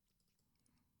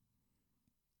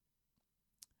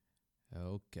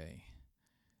Okay.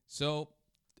 So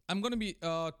I'm going to be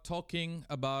talking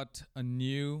about a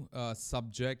new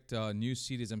subject, a new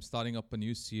series. I'm starting up a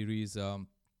new series on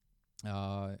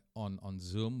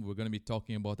Zoom. We're going to be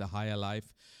talking about a higher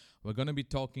life. We're going to be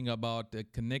talking about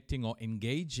connecting or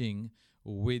engaging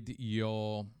with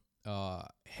your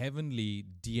heavenly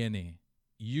DNA.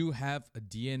 You have a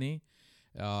DNA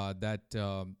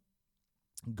that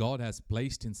God has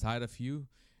placed inside of you,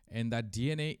 and that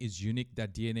DNA is unique,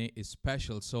 that DNA is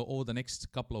special. So over the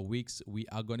next couple of weeks we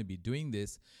are going to be doing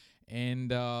this, and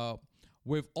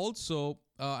we've also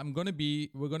we're going to be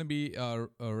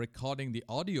recording the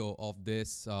audio of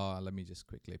this. Let me just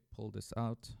quickly pull this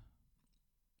out,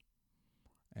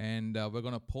 and we're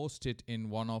going to post it in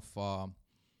one of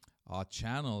our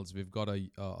channels. We've got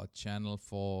a channel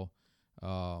for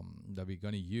that we're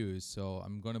going to use. So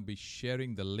I'm going to be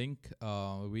sharing the link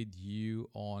with you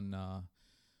on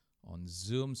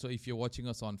Zoom. So if you're watching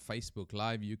us on Facebook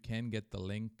Live, you can get the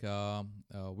link.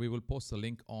 We will post the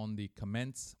link on the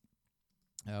comments.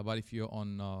 But if you're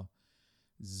on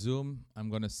Zoom, I'm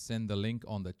going to send the link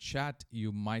on the chat.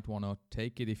 You might want to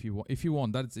take it if you want. If you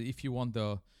want, that's if you want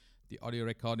the audio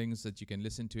recordings that you can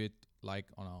listen to it like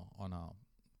on a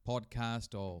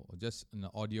podcast or just an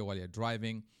audio while you're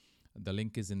driving. The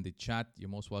link is in the chat. You're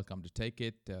most welcome to take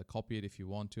it, copy it if you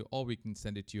want to, or we can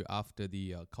send it to you after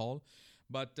the call.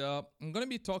 But I'm going to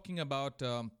be talking about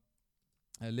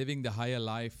living the higher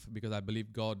life, because I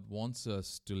believe God wants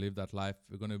us to live that life.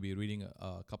 We're going to be reading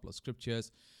a couple of scriptures.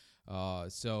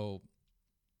 So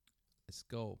let's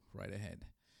go right ahead.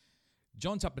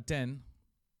 John chapter 10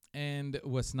 and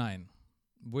verse 9.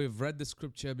 We've read the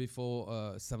scripture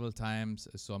before several times,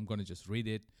 so I'm going to just read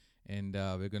it, and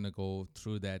we're going to go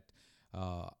through that.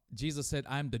 Jesus said,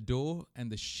 "I am the door, and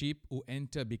the sheep who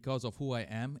enter because of who I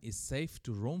am is safe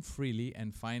to roam freely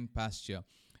and find pasture."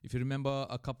 If you remember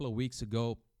a couple of weeks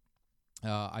ago,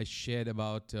 I shared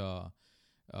about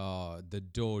the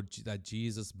door, that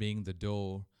Jesus being the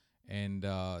door. And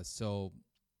so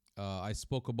I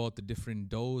spoke about the different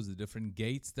doors, the different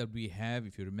gates that we have.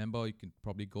 If you remember, you can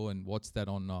probably go and watch that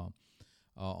on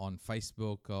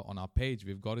Facebook, on our page.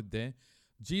 We've got it there.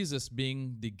 Jesus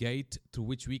being the gate through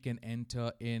which we can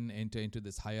enter into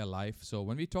this higher life. So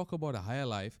when we talk about a higher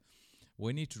life,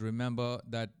 we need to remember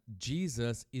that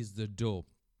Jesus is the door.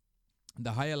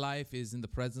 The higher life is in the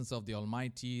presence of the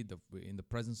Almighty, in the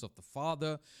presence of the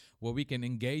Father, where we can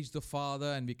engage the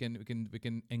Father, and we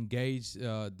can engage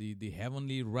the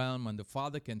heavenly realm, and the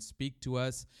Father can speak to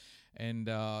us. And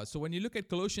so when you look at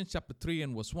Colossians chapter 3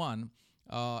 and verse 1,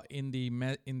 in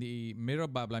the Mirror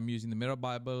Bible, I'm using the Mirror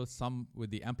Bible, some with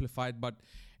the Amplified, but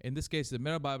in this case, the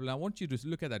Mirror Bible, I want you to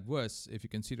look at that verse. If you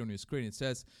can see it on your screen, it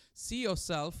says, "See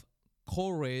yourself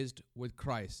co-raised with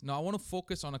Christ." Now, I want to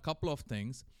focus on a couple of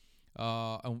things.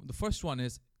 The first one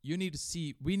is we need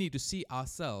to see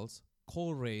ourselves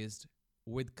co-raised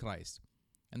with Christ.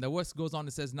 And the verse goes on,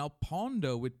 it says, "Now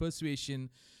ponder with persuasion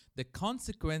the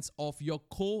consequence of your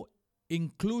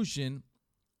co-inclusion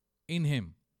in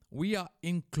Him." We are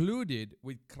included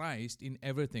with Christ in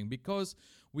everything. Because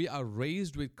we are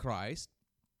raised with Christ,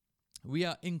 we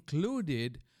are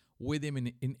included with Him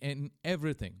in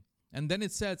everything. And then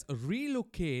it says,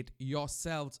 relocate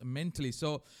yourselves mentally.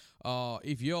 So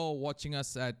if you're watching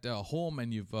us at home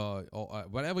and or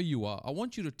wherever you are, I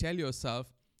want you to tell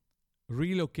yourself,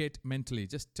 relocate mentally.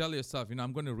 Just tell yourself,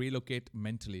 I'm going to relocate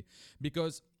mentally.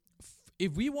 Because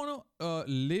if we want to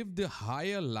live the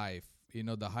higher life,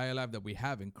 the higher life that we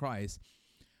have in Christ,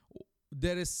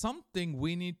 there is something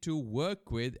we need to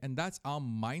work with, and that's our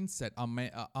mindset,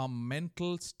 our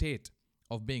mental state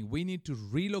of being. We need to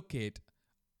relocate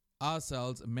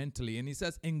ourselves mentally. And he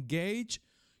says, engage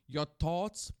your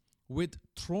thoughts with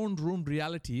throne room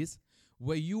realities,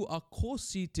 where you are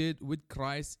co-seated with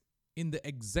Christ in the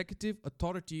executive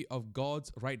authority of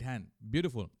God's right hand.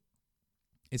 Beautiful.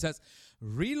 It says,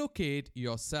 relocate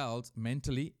yourselves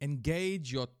mentally,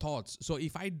 engage your thoughts. So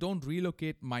if I don't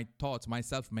relocate my thoughts,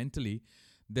 myself mentally,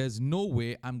 there's no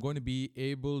way I'm going to be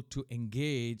able to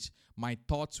engage my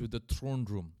thoughts with the throne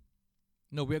room.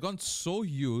 No, we're gone so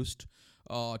used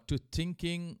to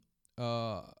thinking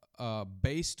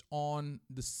based on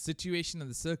the situation and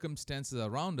the circumstances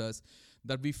around us,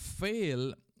 that we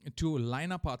fail to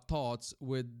line up our thoughts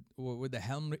with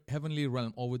the heavenly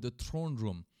realm or with the throne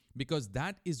room. Because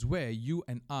that is where you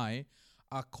and I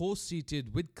are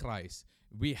co-seated with Christ.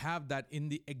 We have that in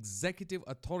the executive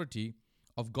authority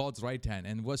of God's right hand.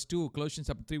 And verse 2, Colossians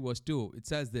chapter 3, verse 2, it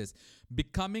says this,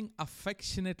 becoming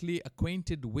affectionately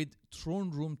acquainted with throne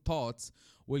room thoughts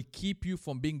will keep you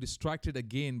from being distracted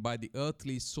again by the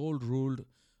earthly soul-ruled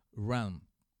realm.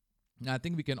 I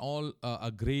think we can all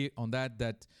agree on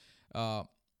that uh,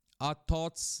 our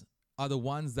thoughts are the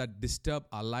ones that disturb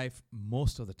our life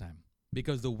most of the time,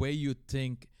 because the way you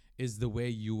think is the way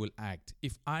you will act.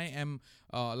 If I am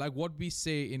like what we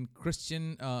say in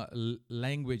Christian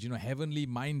language, heavenly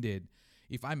minded.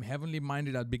 If I'm heavenly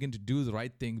minded, I'll begin to do the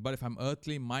right things. But if I'm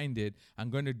earthly minded, I'm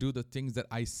going to do the things that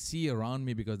I see around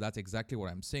me, because that's exactly what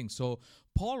I'm saying. So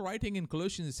Paul, writing in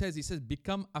Colossians, he says,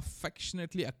 become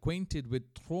affectionately acquainted with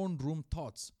throne room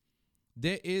thoughts.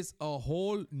 There is a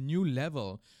whole new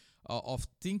level of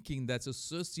thinking that's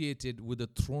associated with the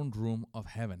throne room of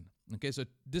heaven. Okay, so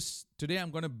today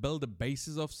I'm going to build the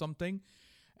basis of something,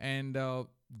 and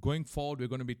going forward, we're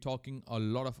going to be talking a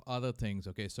lot of other things.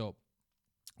 Okay, so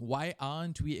why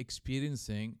aren't we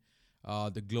experiencing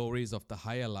the glories of the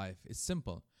higher life? It's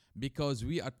simple. Because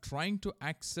we are trying to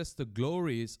access the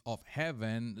glories of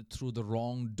heaven through the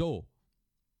wrong door.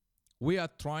 We are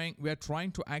trying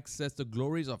to access the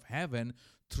glories of heaven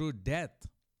through death.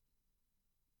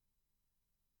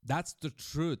 That's the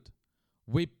truth.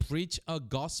 We preach a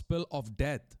gospel of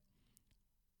death.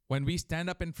 When we stand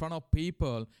up in front of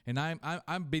people, and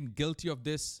I've been guilty of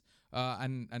this,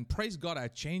 and praise God, I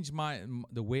changed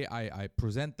the way I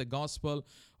present the gospel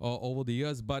over the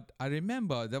years. But I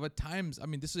remember there were times,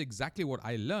 this is exactly what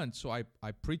I learned, so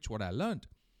I preach what I learned.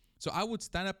 So I would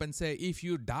stand up and say, if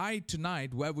you died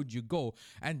tonight, where would you go?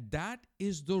 And that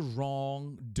is the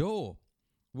wrong door.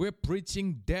 We're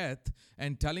preaching death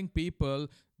and telling people,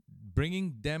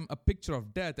 bringing them a picture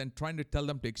of death and trying to tell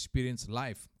them to experience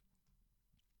life.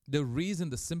 The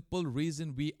simple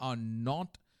reason we are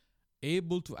not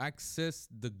able to access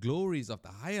the glories of the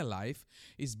higher life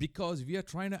is because we are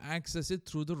trying to access it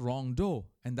through the wrong door,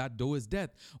 and that door is death.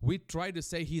 We try to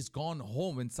say he's gone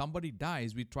home. When somebody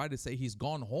dies, we try to say he's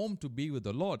gone home to be with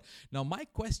the Lord. Now, my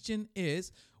question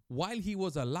is, while he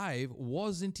was alive,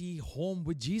 wasn't he home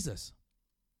with Jesus?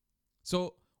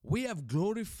 So we have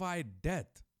glorified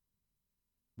death,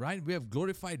 right? We have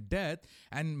glorified death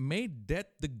and made death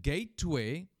the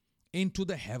gateway into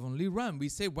the heavenly realm. We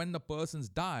say when the person's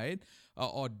died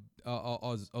or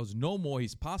no more,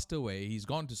 he's passed away, he's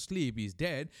gone to sleep, he's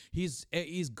dead, he's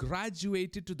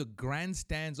graduated to the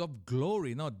grandstands of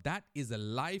glory. Now that is a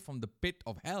lie from the pit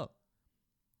of hell.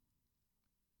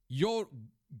 Your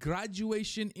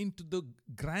graduation into the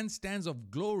grandstands of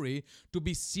glory to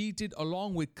be seated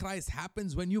along with Christ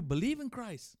happens when you believe in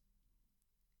Christ.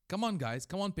 Come on, guys.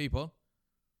 Come on, people.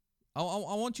 I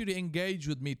want you to engage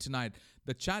with me tonight.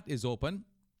 The chat is open.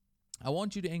 I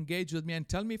want you to engage with me and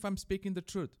tell me if I'm speaking the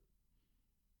truth.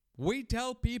 We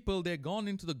tell people they're gone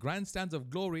into the grandstands of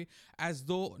glory as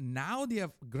though now they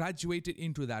have graduated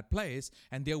into that place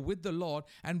and they're with the Lord.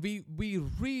 And we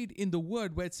read in the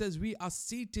word where it says we are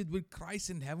seated with Christ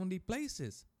in heavenly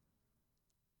places.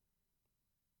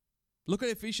 Look at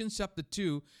Ephesians chapter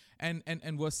 2 and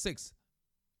verse 6.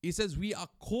 He says we are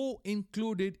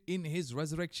co-included in his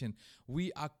resurrection.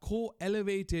 We are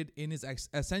co-elevated in his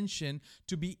ascension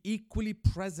to be equally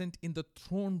present in the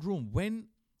throne room. When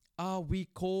are we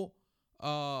co-elevated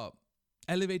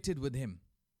with him?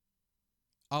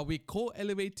 Are we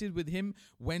co-elevated with him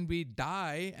when we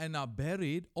die and are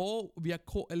buried, or we are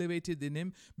co-elevated in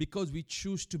him because we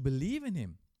choose to believe in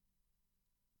him?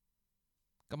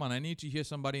 Come on, I need to hear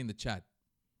somebody in the chat.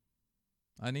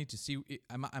 I need to see,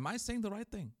 am I saying the right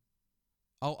thing?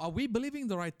 Are we believing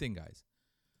the right thing, guys?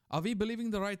 Are we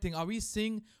believing the right thing? Are we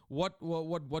seeing what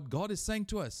God is saying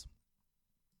to us?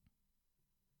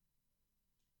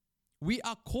 We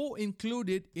are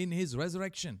co-included in his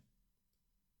resurrection.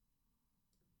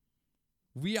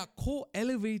 We are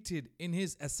co-elevated in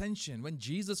his ascension. When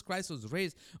Jesus Christ was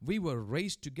raised, we were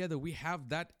raised together. We have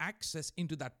that access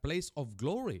into that place of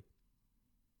glory,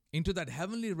 into that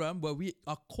heavenly realm where we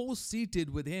are co-seated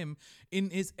with him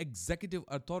in his executive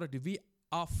authority. We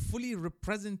are fully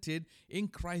represented in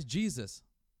Christ Jesus.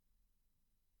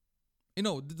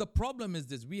 The problem is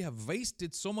this: we have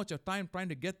wasted so much of time trying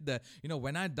to get there.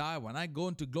 When I die, when I go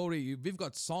into glory, we've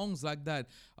got songs like that.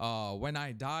 When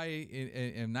I die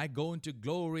and I go into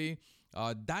glory,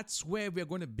 that's where we're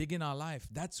going to begin our life.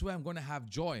 That's where I'm going to have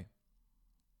joy.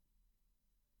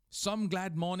 Some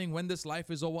glad morning when this life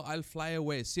is over, I'll fly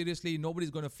away. Seriously, nobody's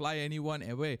going to fly anyone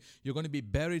away. You're going to be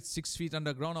buried 6 feet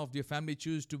underground. If your family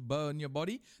choose to burn your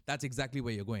body, that's exactly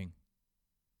where you're going.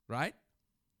 Right?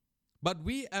 But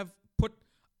we have put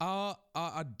our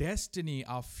destiny,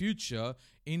 our future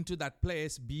into that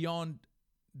place beyond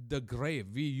the grave.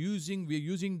 We're using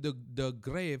the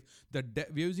grave, we're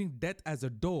using death as a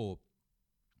door,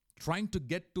 trying to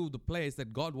get to the place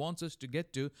that God wants us to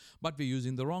get to, but we're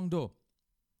using the wrong door.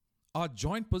 Our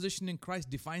joint position in Christ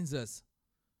defines us.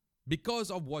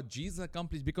 Because of what Jesus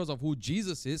accomplished, because of who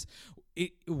Jesus is,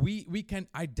 we can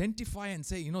identify and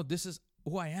say, this is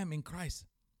who I am in Christ.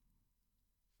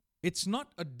 It's not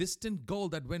a distant goal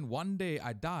that when one day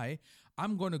I die,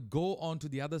 I'm going to go on to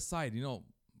the other side.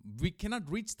 We cannot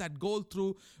reach that goal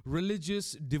through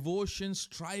religious devotion,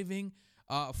 striving,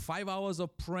 5 hours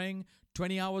of praying,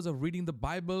 20 hours of reading the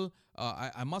Bible.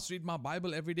 I must read my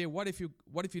Bible every day. What if you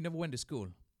never went to school?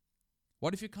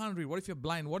 What if you can't read? What if you're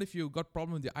blind? What if you got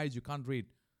problem with your eyes? You can't read.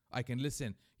 I can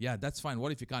listen. Yeah, that's fine.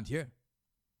 What if you can't hear?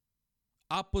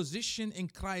 Our position in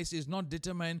Christ is not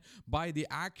determined by the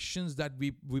actions that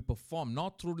we perform,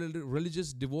 not through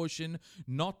religious devotion,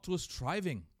 not through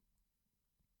striving.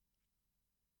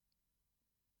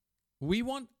 We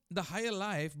want the higher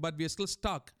life, but we are still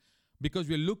stuck because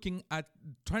we're looking at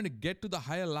trying to get to the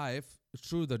higher life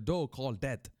through the door called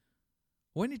death.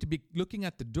 We need to be looking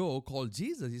at the door called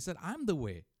Jesus. He said, I'm the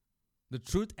way, the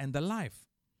truth, and the life.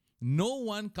 No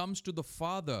one comes to the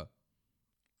Father.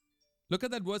 Look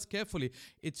at that verse carefully.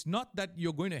 It's not that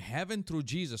you're going to heaven through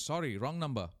Jesus. Sorry, wrong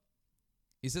number.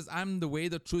 He says, I'm the way,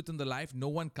 the truth, and the life. No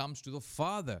one comes to the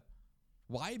Father.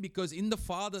 Why? Because in the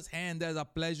Father's hand, there are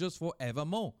pleasures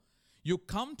forevermore. You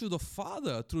come to the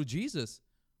Father through Jesus.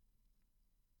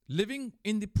 Living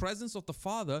in the presence of the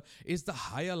Father is the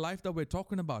higher life that we're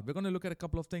talking about. We're going to look at a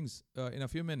couple of things in a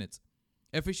few minutes.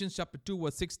 Ephesians chapter 2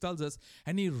 verse 6 tells us,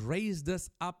 and He raised us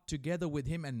up together with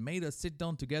Him and made us sit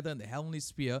down together in the heavenly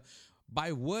sphere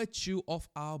by virtue of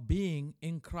our being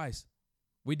in Christ.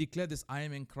 We declare this, I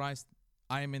am in Christ,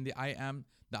 I am in the I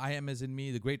am is in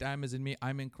me, the great I am is in me, I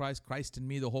am in Christ, Christ in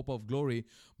me, the hope of glory.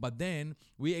 But then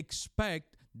we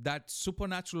expect that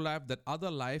supernatural life, that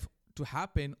other life to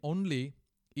happen only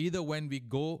either when we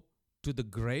go to the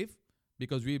grave,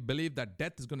 because we believe that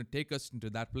death is going to take us into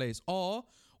that place, or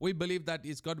we believe that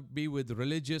it's got to be with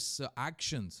religious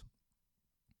actions,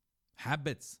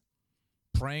 habits,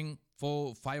 praying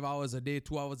for 5 hours a day,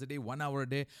 2 hours a day, 1 hour a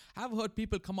day. I've heard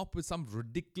people come up with some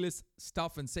ridiculous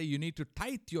stuff and say you need to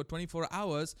tithe your 24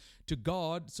 hours to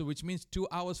God, so which means 2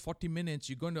 hours, 40 minutes,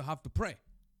 you're going to have to pray.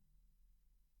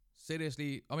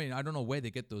 Seriously, I don't know where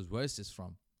they get those verses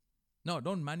from. No,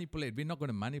 don't manipulate. We're not going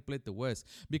to manipulate the verse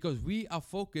because we are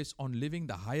focused on living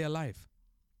the higher life.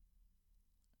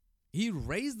 He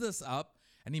raised us up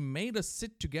and He made us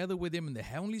sit together with Him in the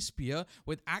heavenly sphere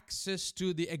with access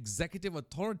to the executive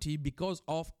authority because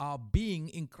of our being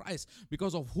in Christ,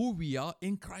 because of who we are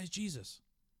in Christ Jesus.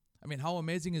 How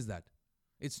amazing is that?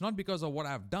 It's not because of what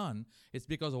I've done, it's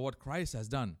because of what Christ has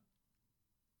done.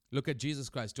 Look at Jesus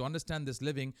Christ. To understand this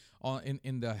living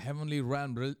in the heavenly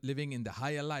realm, living in the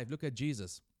higher life, look at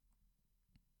Jesus.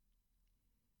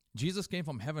 Jesus came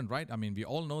from heaven, right? We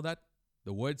all know that.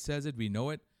 The Word says it. We know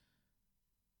it.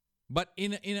 But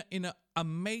in an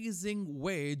amazing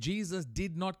way, Jesus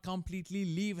did not completely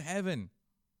leave heaven.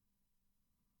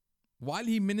 While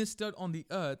He ministered on the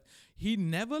earth, He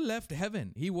never left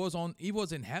heaven. He was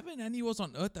in heaven and He was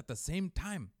on earth at the same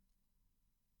time.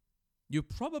 You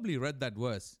probably read that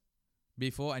verse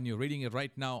before and you're reading it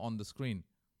right now on the screen.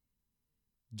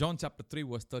 John chapter 3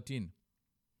 verse 13.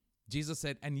 Jesus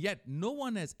said, and yet no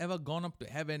one has ever gone up to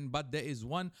heaven, but there is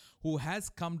one who has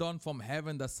come down from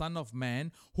heaven, the Son of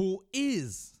Man, who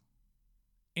is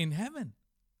in heaven.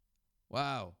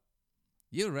 Wow.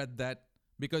 You read that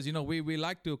because, we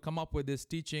like to come up with this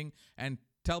teaching and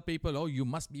tell people, oh, you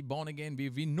must be born again.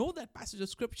 We know that passage of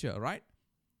scripture, right?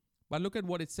 But look at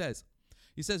what it says.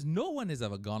 He says, no one has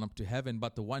ever gone up to heaven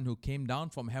but the one who came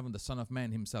down from heaven, the Son of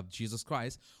Man Himself, Jesus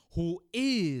Christ, who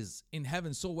is in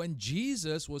heaven. So when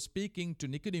Jesus was speaking to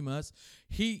Nicodemus,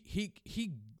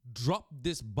 he dropped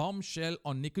this bombshell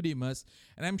on Nicodemus.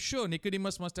 And I'm sure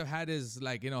Nicodemus must have had his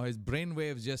brain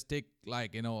waves just take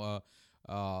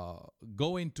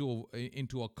go into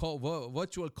a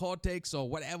virtual cortex or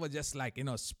whatever, just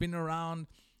spin around.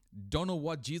 Don't know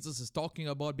what Jesus is talking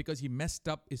about because he messed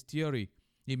up his theory.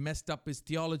 He messed up his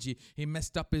theology. He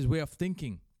messed up his way of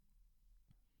thinking.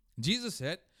 Jesus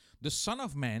said, the Son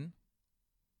of Man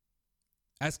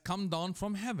has come down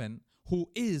from heaven, who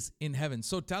is in heaven.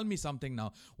 So tell me something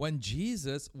now. When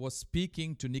Jesus was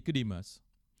speaking to Nicodemus,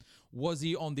 was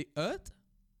He on the earth?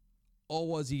 Or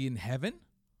was He in heaven?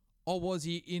 Or was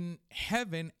He in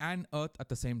heaven and earth at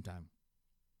the same time?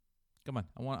 Come on,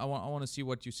 I want to see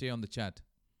what you say on the chat.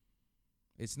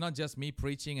 It's not just me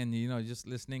preaching and just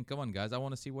listening. Come on, guys, I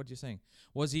want to see what you're saying.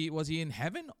 Was he in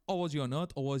heaven or was He on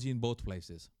earth or was He in both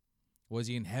places? Was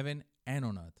He in heaven and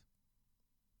on earth?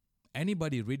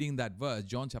 Anybody reading that verse,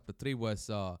 John chapter 3 verse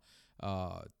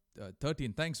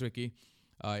 13. Thanks, Ricky.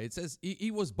 It says he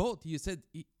was both. He said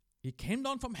he came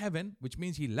down from heaven, which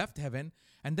means He left heaven,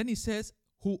 and then He says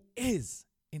who is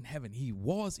in heaven. He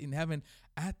was in heaven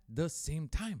at the same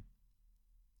time.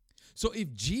 So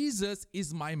if Jesus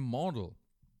is my model,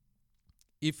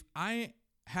 if I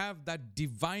have that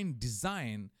divine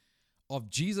design of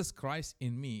Jesus Christ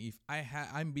in me, if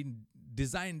I'm been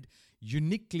designed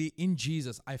uniquely in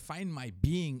Jesus, I find my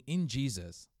being in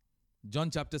Jesus.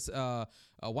 1 John chapter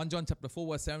 4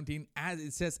 verse 17, as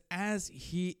it says, as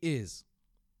he is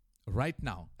right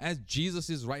now, as Jesus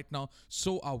is right now,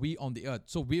 so are we on the earth.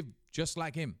 So we're just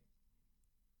like him.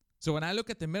 So when I look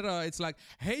at the mirror, it's like,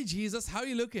 hey Jesus, how are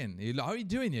you looking? How are you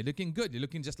doing? You're looking good. You're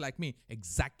looking just like me.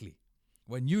 Exactly.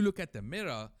 When you look at the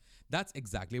mirror, that's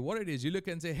exactly what it is. You look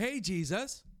and say, hey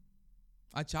Jesus,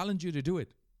 I challenge you to do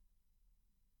it.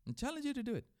 I challenge you to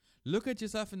do it. Look at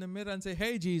yourself in the mirror and say,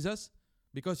 hey Jesus,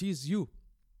 because he's you.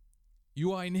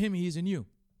 You are in him, he is in you.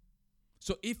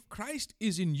 So if Christ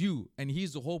is in you and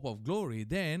he's the hope of glory,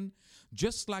 then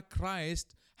just like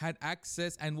Christ had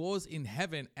access and was in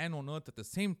heaven and on earth at the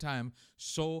same time,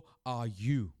 so are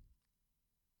you.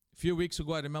 A few weeks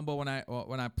ago, I remember when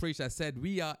I preached, I said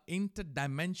we are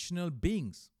interdimensional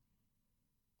beings.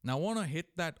 Now I want to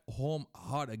hit that home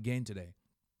hard again today.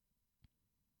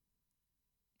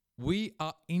 We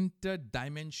are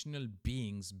interdimensional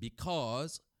beings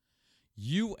because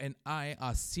you and I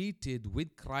are seated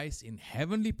with Christ in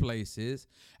heavenly places.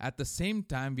 At the same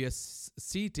time, we are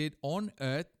seated on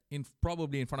earth,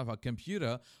 probably in front of a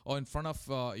computer or in front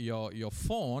of your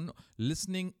phone,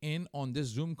 listening in on this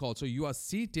Zoom call. So you are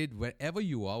seated wherever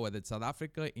you are, whether it's South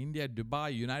Africa, India,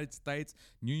 Dubai, United States,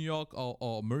 New York,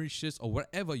 or Mauritius, or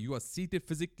wherever you are seated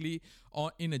physically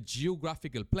or in a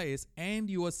geographical place, and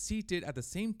you are seated at the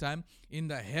same time in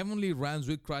the heavenly realms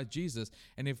with Christ Jesus.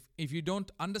 And if you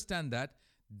don't understand that,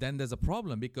 then there's a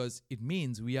problem, because it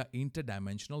means we are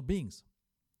interdimensional beings.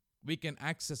 We can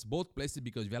access both places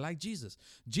because we are like Jesus.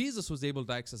 Jesus was able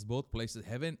to access both places,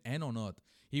 heaven and on earth.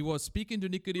 He was speaking to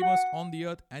Nicodemus on the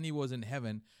earth and he was in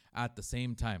heaven at the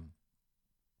same time.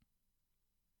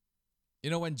 You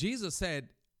know, when Jesus said,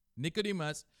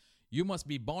 Nicodemus, you must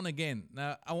be born again.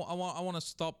 Now, I want to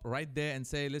stop right there and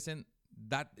say, listen,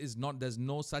 there's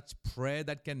no such prayer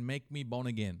that can make me born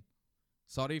again.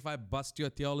 Sorry if I bust your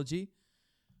theology.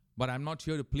 But I'm not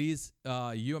here to please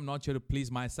you. I'm not here to please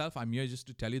myself. I'm here just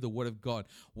to tell you the word of God.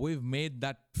 We've made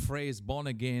that phrase, born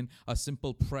again, a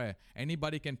simple prayer.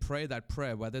 Anybody can pray that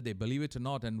prayer, whether they believe it or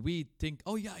not. And we think,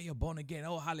 oh yeah, you're born again.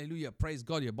 Oh, hallelujah. Praise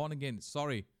God, you're born again.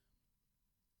 Sorry.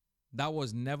 That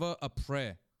was never a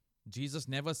prayer. Jesus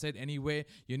never said anyway,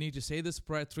 you need to say this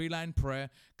prayer, 3-line prayer,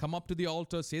 come up to the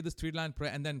altar, say this 3-line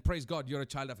prayer, and then praise God, you're a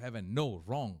child of heaven. No,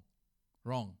 wrong.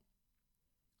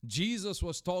 Jesus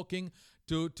was talking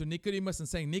to Nicodemus and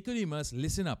saying, Nicodemus,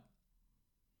 listen up.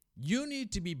 You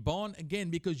need to be born again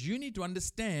because you need to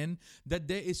understand that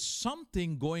there is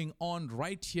something going on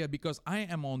right here, because I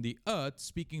am on the earth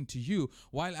speaking to you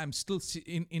while I'm still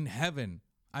in heaven.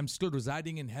 I'm still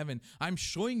residing in heaven. I'm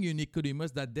showing you,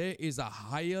 Nicodemus, that there is a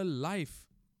higher life.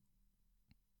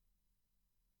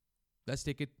 Let's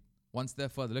take it one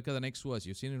step further. Look at the next verse.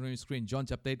 You've seen it on your screen. John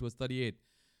chapter 8, verse 38.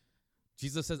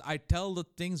 Jesus says, I tell the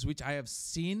things which I have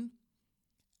seen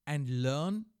and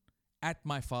learn at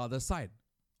my Father's side.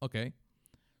 Okay.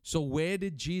 So where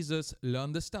did Jesus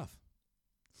learn the stuff?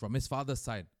 From his Father's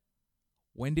side.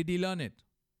 When did he learn it?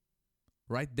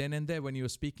 Right then and there when he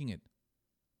was speaking it.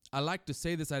 I like to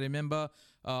say this. I remember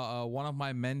one of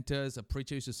my mentors, a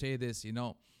preacher, used to say this,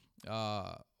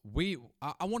 I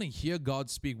want to hear God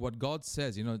speak, what God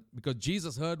says, because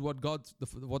Jesus heard what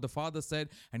the Father said,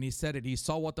 and he said it. He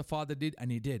saw what the Father did,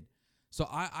 and he did. So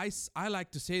I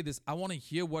like to say this. I want to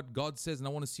hear what God says, and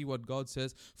I want to see what God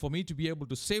says for me to be able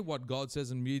to say what God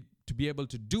says and me to be able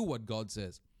to do what God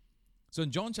says. So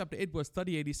in John chapter 8, verse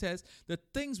 38, he says, the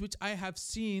things which I have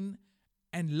seen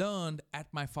and learned at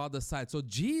my Father's side. So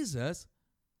Jesus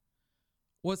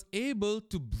was able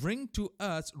to bring to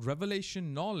us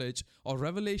revelation knowledge or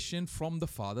revelation from the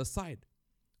Father's side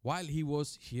while he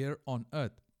was here on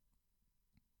earth.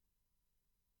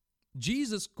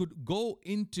 Jesus could go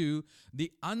into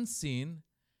the unseen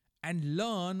and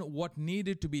learn what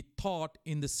needed to be taught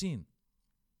in the seen.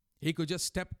 He could just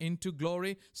step into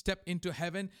glory, step into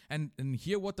heaven, and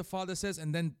hear what the Father says,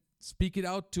 and then speak it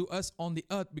out to us on the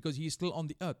earth, because he is still on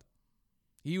the earth.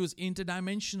 He was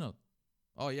interdimensional.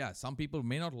 Oh yeah, some people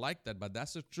may not like that, but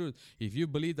that's the truth. If you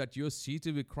believe that you're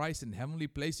seated with Christ in heavenly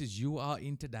places, you are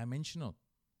interdimensional.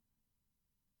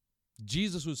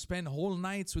 Jesus would spend whole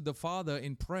nights with the Father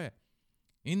in prayer,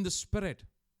 in the Spirit.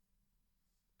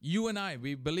 You and I,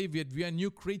 we believe we are new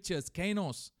creatures,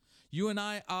 kainos. You and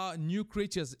I are new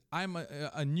creatures. I'm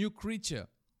a new creature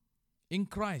in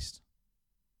Christ.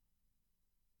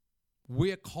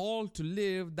 We are called to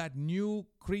live that new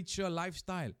creature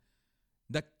lifestyle,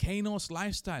 that kainos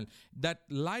lifestyle. That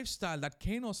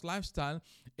kainos lifestyle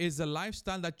is a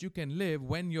lifestyle that you can live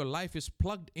when your life is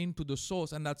plugged into the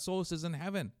source, and that source is in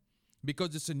heaven,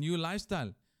 because it's a new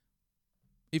lifestyle.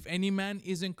 If any man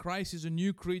is in Christ, he's a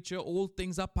new creature. All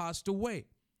things are passed away.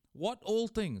 What all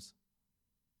things?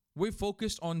 We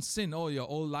focused on sin. Oh, your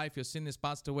old life, your sin is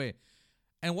passed away.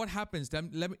 And what happens?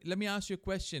 Let me ask you a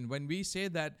question. When we say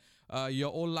that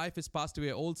your old life is passed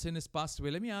away, old sin is passed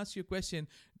away, let me ask you a question.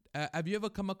 Have you ever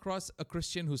come across a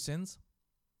Christian who sins?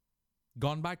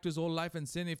 Gone back to his old life and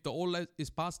sin? If the old life is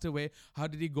passed away, how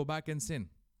did he go back and sin?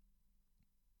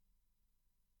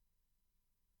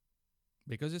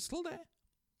 Because it's still there.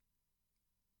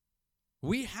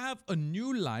 We have a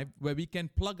new life where we can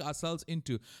plug ourselves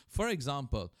into. For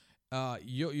example,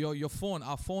 your phone,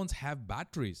 our phones have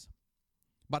batteries.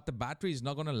 But the battery is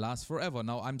not going to last forever.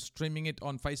 Now I'm streaming it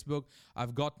on Facebook.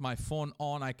 I've got my phone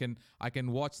on. I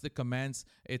can watch the commands.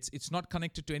 It's not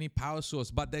connected to any power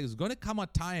source. But there's going to come a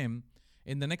time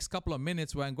in the next couple of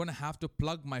minutes where I'm going to have to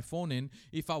plug my phone in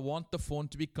if I want the phone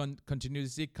to be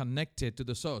continuously connected to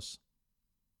the source.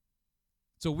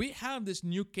 So we have this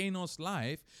new kainos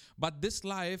life, but this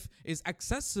life is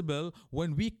accessible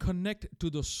when we connect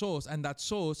to the source, and that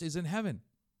source is in heaven.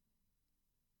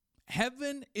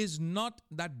 Heaven is not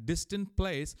that distant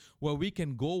place where we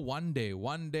can go one day,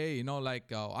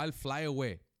 I'll fly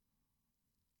away.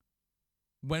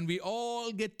 When we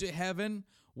all get to heaven,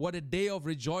 what a day of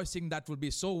rejoicing that will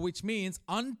be. So, which means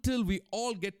until we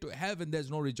all get to heaven, there's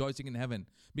no rejoicing in heaven,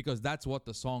 because that's what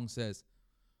the song says.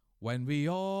 When we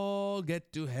all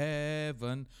get to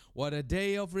heaven, what a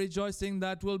day of rejoicing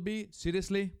that will be.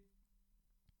 Seriously?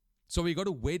 So we got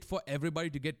to wait for everybody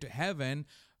to get to heaven,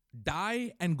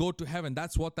 die and go to heaven.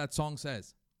 That's what that song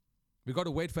says. We got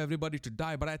to wait for everybody to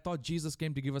die. But I thought Jesus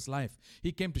came to give us life.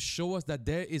 He came to show us that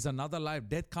there is another life.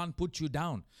 Death can't put you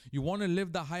down. You want to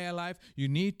live the higher life, you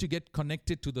need to get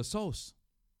connected to the source.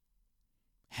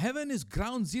 Heaven is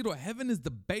ground zero. Heaven is the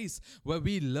base where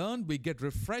we learn, we get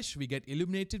refreshed, we get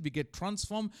illuminated, we get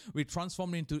transformed. We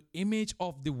transform into image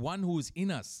of the one who is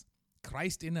in us,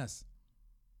 Christ in us.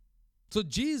 So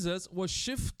Jesus was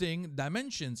shifting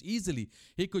dimensions easily.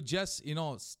 He could just,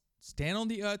 stand on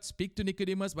the earth, speak to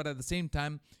Nicodemus, but at the same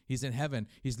time, he's in heaven.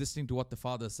 He's listening to what the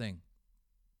Father is saying.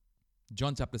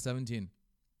 John chapter 17.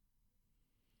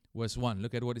 Verse 1,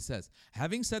 look at what it says.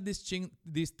 Having said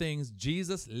these things,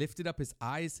 Jesus lifted up his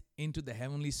eyes into the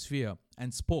heavenly sphere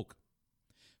and spoke.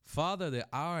 Father, the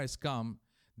hour has come.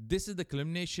 This is the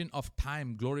culmination of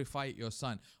time. Glorify your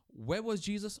Son. Where was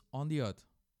Jesus? On the earth.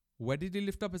 Where did he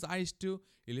lift up his eyes to?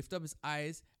 He lifted up his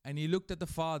eyes and he looked at the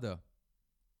Father.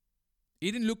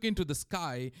 He didn't look into the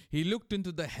sky. He looked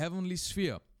into the heavenly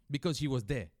sphere because he was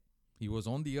there. He was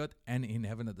on the earth and in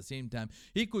heaven at the same time.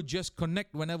 He could just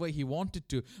connect whenever he wanted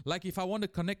to. Like if I want to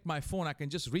connect my phone, I can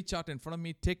just reach out in front of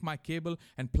me, take my cable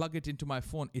and plug it into my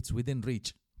phone. It's within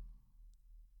reach.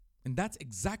 And that's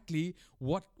exactly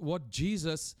what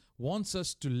Jesus wants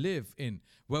us to live in,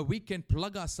 where we can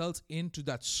plug ourselves into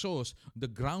that source, the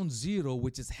ground zero,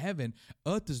 which is heaven.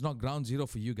 Earth is not ground zero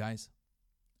for you guys.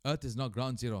 Earth is not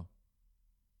ground zero.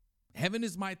 Heaven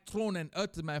is my throne and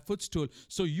earth is my footstool.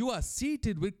 So you are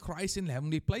seated with Christ in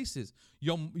heavenly places.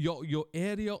 Your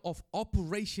area of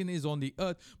operation is on the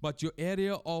earth, but your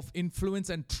area of influence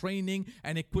and training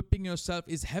and equipping yourself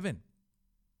is heaven.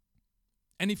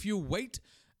 And if you wait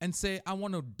and say, I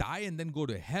want to die and then go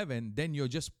to heaven, then you're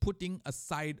just putting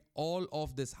aside all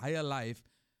of this higher life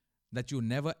that you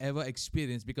never ever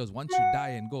experience, because once you die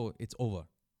and go, it's over.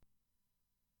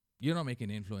 You're not making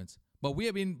influence. But we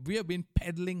have been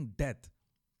peddling death.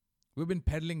 We've been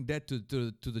peddling death to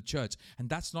the church. And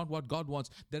that's not what God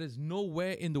wants. There is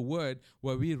nowhere in the Word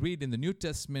where we read in the New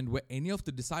Testament where any of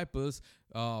the disciples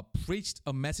preached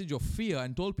a message of fear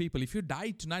and told people, if you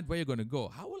die tonight, where are you going to go?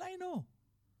 How will I know?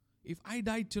 If I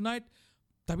die tonight,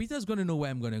 Tabitha's going to know where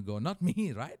I'm going to go, not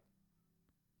me, right?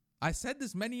 I said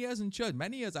this many years in church.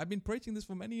 Many years. I've been preaching this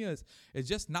for many years. It's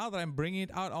just now that I'm bringing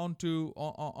it out onto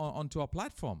our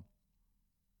platform.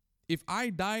 If I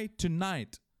die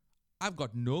tonight, I've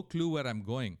got no clue where I'm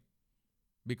going,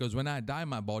 because when I die,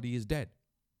 my body is dead.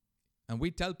 And we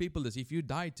tell people this, if you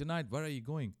die tonight, where are you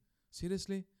going?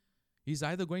 Seriously? He's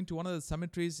either going to one of the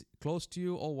cemeteries close to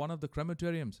you or one of the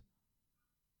crematoriums.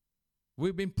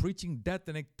 We've been preaching death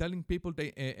and telling people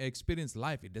to experience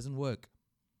life. It doesn't work.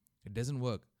 It doesn't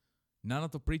work. None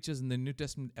of the preachers in the New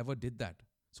Testament ever did that.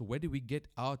 So where do we get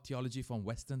our theology from?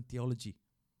 Western theology.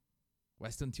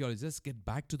 Western theology. Let's get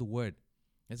back to the Word.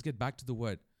 Let's get back to the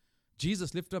Word.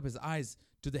 Jesus lifted up his eyes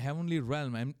to the heavenly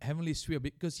realm and heavenly sphere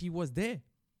because he was there.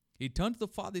 He turned to the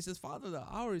Father. He says, Father, the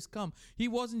hour is come. He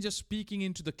wasn't just speaking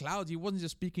into the clouds. He wasn't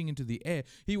just speaking into the air.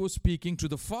 He was speaking to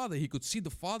the Father. He could see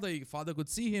the Father. The Father could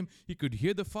see him. He could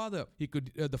hear the Father.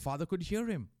 The Father could hear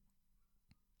him.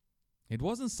 It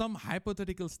wasn't some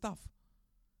hypothetical stuff.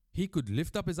 He could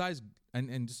lift up his eyes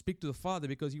and speak to the Father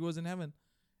because he was in heaven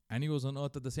and he was on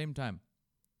earth at the same time.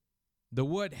 The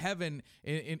word heaven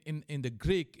in the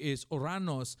Greek is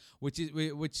oranos, which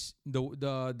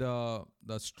the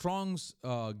Strong's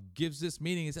gives this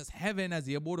meaning. It says heaven as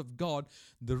the abode of God,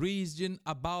 the region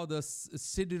above the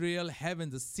sidereal heaven,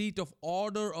 the seat of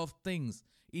order of things,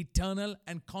 eternal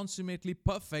and consummately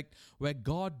perfect, where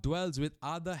God dwells with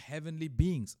other heavenly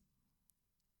beings.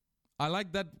 I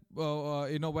like that,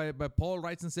 where Paul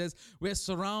writes and says, we're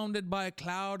surrounded by a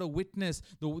cloud of witness.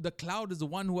 The cloud is the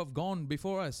one who have gone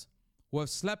before us, who have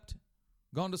slept,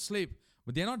 gone to sleep.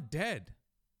 But they're not dead.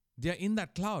 They are in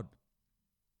that cloud,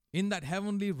 in that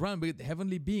heavenly realm with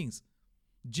heavenly beings.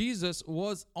 Jesus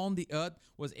was on the earth,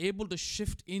 was able to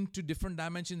shift into different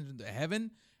dimensions, into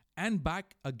heaven and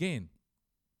back again.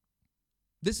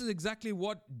 This is exactly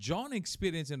what John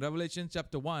experienced in Revelation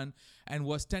chapter 1 and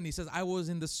verse 10. He says, I was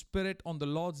in the Spirit on the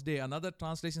Lord's day. Another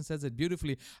translation says it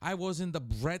beautifully. I was in the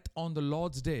breath on the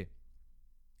Lord's day.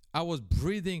 I was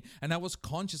breathing and I was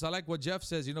conscious. I like what Jeff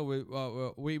says,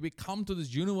 we come to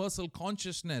this universal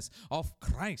consciousness of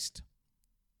Christ.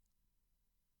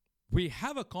 We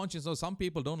have a conscience. So some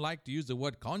people don't like to use the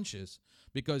word conscious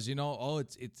because,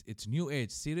 it's new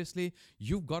age. Seriously,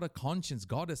 you've got a conscience.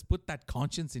 God has put that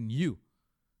conscience in you.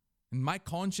 And my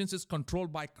conscience is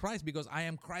controlled by Christ because I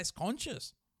am Christ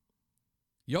conscious.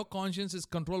 Your conscience is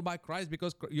controlled by Christ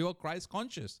because you are Christ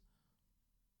conscious.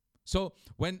 So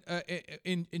when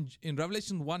in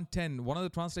Revelation 1:10, one of the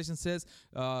translations says,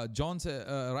 John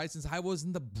writes, I was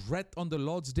in the breath on the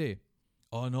Lord's day.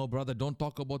 Oh no, brother, don't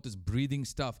talk about this breathing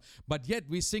stuff. But yet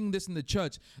we sing this in the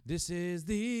church. This is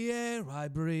the air I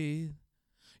breathe,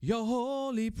 your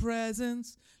holy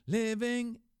presence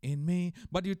living in me.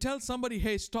 But you tell somebody,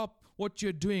 hey, stop what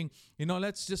you're doing.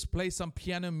 Let's just play some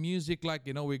piano music. Like,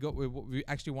 we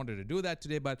actually wanted to do that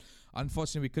today, but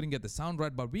unfortunately we couldn't get the sound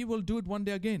right. But we will do it one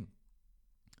day again.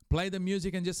 Play the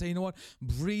music and just say,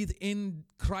 breathe in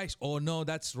Christ. Oh no,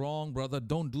 that's wrong, brother.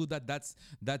 Don't do that.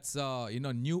 That's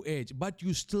new age. But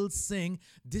you still sing,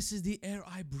 this is the air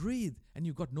I breathe. And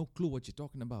you've got no clue what you're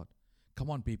talking about.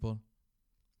 Come on, people.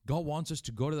 God wants us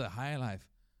to go to the higher life.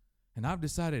 And I've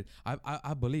decided,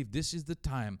 I believe this is the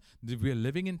time that we are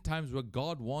living in times where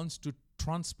God wants to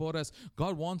transport us.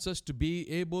 God wants us to be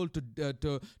able to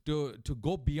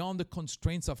go beyond the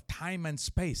constraints of time and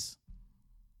space.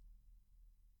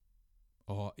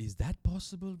 Oh, is that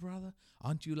possible, brother?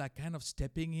 Aren't you like kind of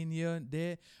stepping in here and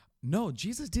there? No,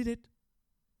 Jesus did it.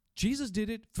 Jesus did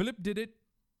it. Philip did it.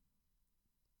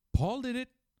 Paul did it.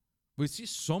 We see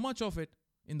so much of it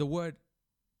in the Word.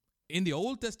 In the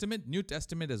Old Testament, New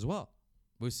Testament as well.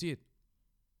 We see it.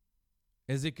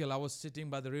 Ezekiel, I was sitting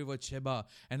by the river Cheba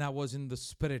and I was in the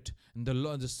Spirit. And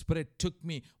the Spirit took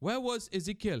me. Where was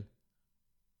Ezekiel?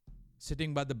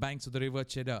 Sitting by the banks of the river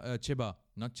Cheba.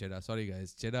 Not cheddar, sorry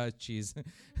guys. Cheddar cheese.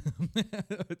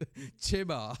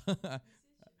 Cheba.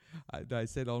 I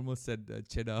almost said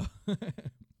cheddar.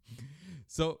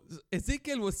 So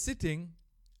Ezekiel was sitting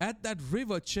at that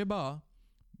river Cheba.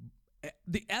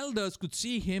 The elders could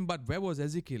see him, but where was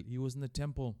Ezekiel? He was in the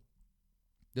temple.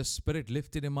 The Spirit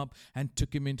lifted him up and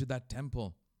took him into that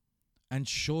temple and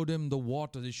showed him the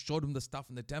water. He showed him the stuff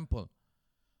in the temple.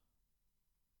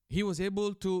 He was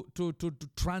able to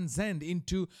transcend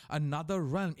into another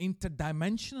realm,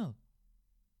 interdimensional.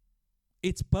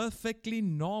 It's perfectly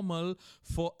normal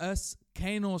for us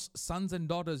Kainos sons and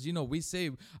daughters. We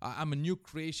say, I'm a new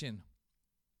creation.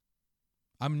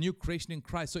 I'm a new creation in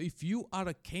Christ. So if you are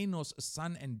a Kainos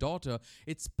son and daughter,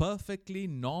 it's perfectly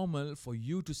normal for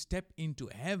you to step into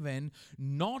heaven,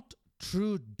 not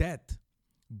through death,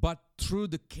 but through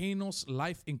the Kainos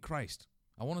life in Christ.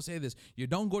 I want to say this. You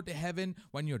don't go to heaven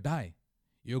when you die.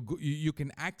 You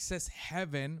can access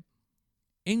heaven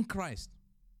in Christ.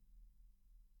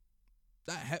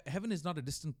 Heaven is not a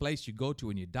distant place you go to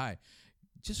when you die.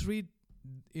 Just read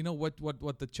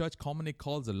what the church commonly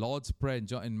calls the Lord's Prayer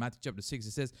in Matthew chapter 6.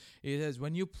 It says,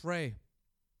 when you pray,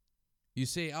 you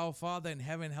say, Our Father in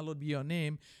heaven, hallowed be your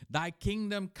name. Thy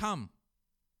kingdom come.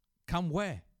 Come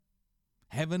where?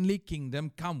 Heavenly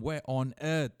kingdom come where? On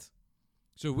earth.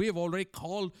 So we have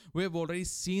already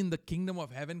seen the kingdom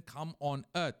of heaven come on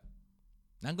earth.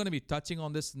 I'm going to be touching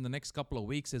on this in the next couple of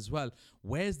weeks as well.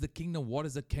 Where's the kingdom? What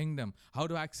is the kingdom? How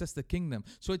to access the kingdom?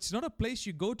 So it's not a place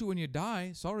you go to when you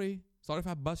die. Sorry if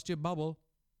I bust your bubble.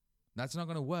 That's not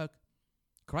going to work.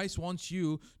 Christ wants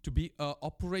you to be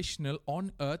operational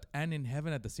on earth and in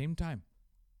heaven at the same time.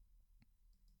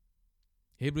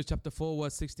 Hebrews chapter 4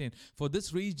 verse 16. For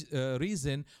this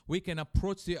reason, we can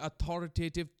approach the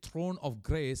authoritative throne of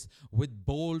grace with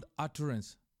bold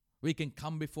utterance. We can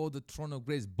come before the throne of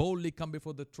grace, boldly come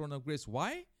before the throne of grace.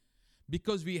 Why?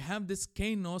 Because we have this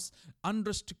kainos,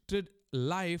 unrestricted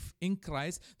life in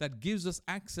Christ that gives us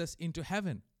access into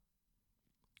heaven.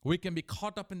 We can be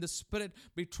caught up in the Spirit,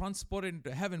 be transported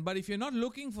into heaven. But if you're not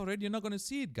looking for it, you're not going to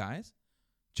see it, guys.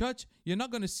 Church, you're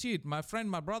not going to see it. My friend,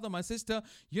 my brother, my sister,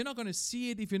 you're not going to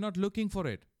see it if you're not looking for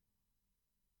it.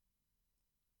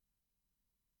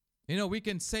 We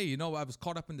can say, I was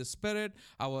caught up in the Spirit.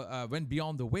 I went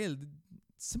beyond the veil.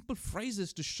 Simple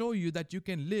phrases to show you that you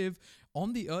can live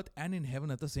on the earth and in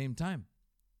heaven at the same time.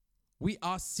 We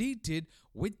are seated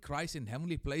with Christ in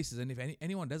heavenly places. And if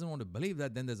anyone doesn't want to believe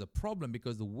that, then there's a problem,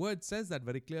 because the word says that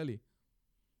very clearly.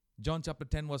 John chapter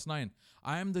 10 verse 9.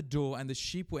 I am the door, and the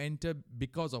sheep who enter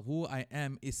because of who I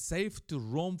am is safe to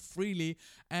roam freely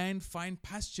and find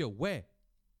pasture. Where?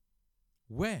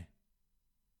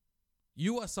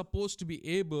 You are supposed to be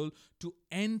able to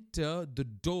enter the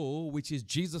door, which is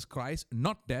Jesus Christ,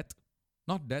 not death.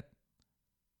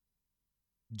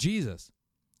 Jesus.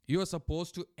 You are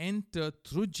supposed to enter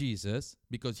through Jesus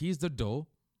because He's the door.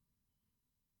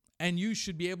 And you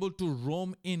should be able to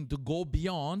roam in, to go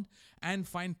beyond and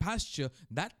find pasture.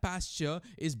 That pasture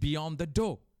is beyond the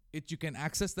door. You can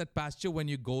access that pasture when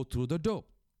you go through the door.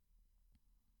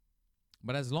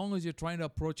 But as long as you're trying to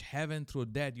approach heaven through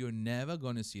death, you're never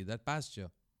going to see that pasture.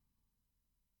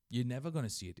 You're never going to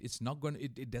see it.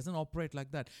 It doesn't operate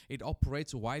like that. It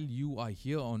operates while you are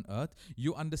here on earth.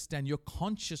 You understand, you're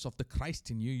conscious of the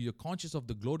Christ in you. You're conscious of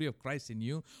the glory of Christ in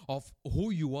you, of who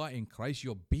you are in Christ,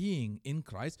 your being in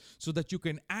Christ, so that you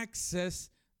can access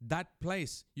that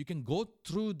place. You can go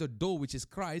through the door, which is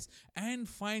Christ, and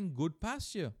find good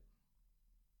pasture.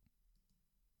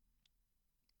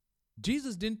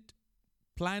 Jesus didn't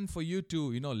plan for you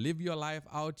to, live your life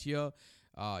out here,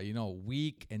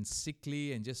 weak and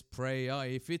sickly and just pray,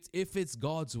 if it's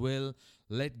God's will,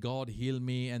 let God heal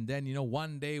me. And then,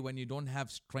 one day when you don't have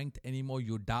strength anymore,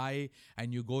 you die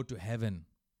and you go to heaven.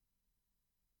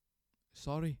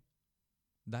 Sorry,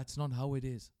 that's not how it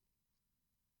is.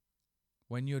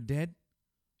 When you're dead,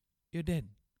 you're dead.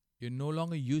 You're no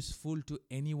longer useful to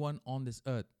anyone on this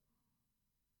earth.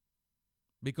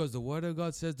 Because the word of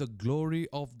God says the glory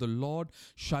of the Lord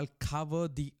shall cover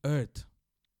the earth.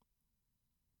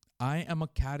 I am a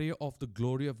carrier of the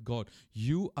glory of God.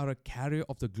 You are a carrier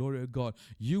of the glory of God.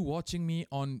 You watching me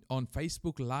on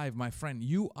Facebook Live, my friend,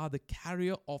 you are the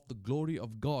carrier of the glory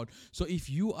of God. So if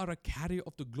you are a carrier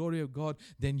of the glory of God,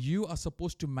 then you are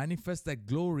supposed to manifest that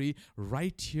glory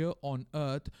right here on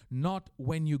earth, not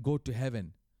when you go to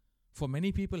heaven. For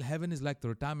many people, heaven is like the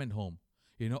retirement home.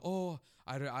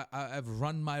 I've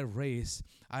run my race.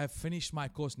 I have finished my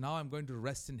course. Now I'm going to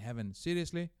rest in heaven.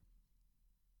 Seriously?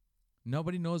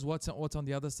 Nobody knows what's on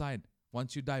the other side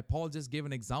once you die. Paul just gave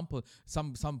an example,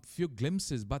 some few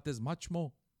glimpses, but there's much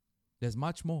more. There's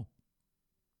much more.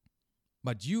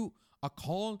 But you are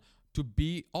called to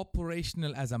be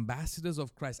operational as ambassadors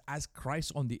of Christ, as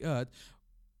Christ on the earth,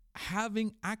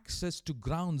 having access to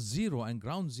ground zero, and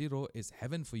ground zero is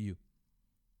heaven for you.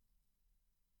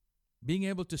 Being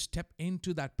able to step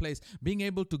into that place, being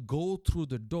able to go through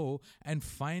the door and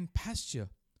find pasture,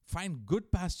 find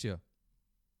good pasture.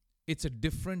 It's a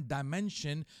different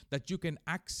dimension that you can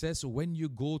access when you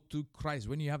go to Christ,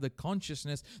 when you have the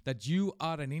consciousness that you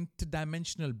are an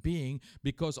interdimensional being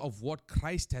because of what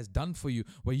Christ has done for you,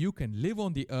 where you can live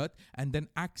on the earth and then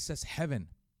access heaven.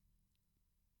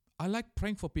 I like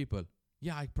praying for people.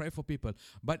 Yeah, I pray for people.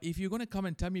 But if you're going to come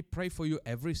and tell me pray for you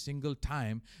every single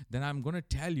time, then I'm going to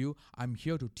tell you I'm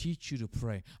here to teach you to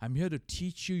pray. I'm here to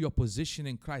teach you your position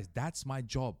in Christ. That's my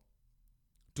job.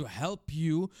 To help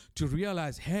you to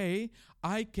realize, hey,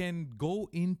 I can go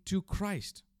into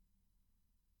Christ.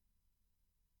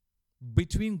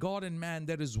 Between God and man,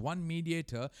 there is one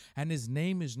mediator, and his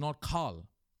name is not Carl.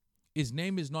 His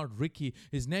name is not Ricky.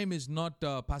 His name is not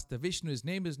Pastor Vishnu. His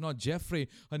name is not Jeffrey.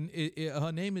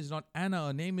 Her name is not Anna.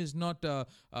 Her name is not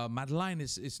Madeline.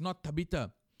 It's not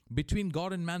Tabitha. Between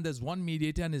God and man, there's one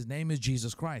mediator, and his name is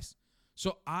Jesus Christ.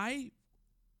 So I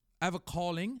have a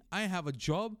calling. I have a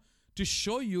job to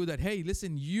show you that, hey,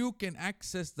 listen, you can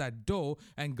access that door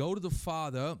and go to the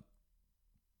Father.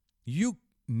 You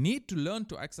need to learn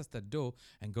to access that door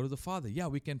and go to the Father. Yeah,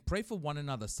 we can pray for one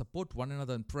another, support one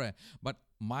another in prayer. But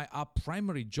our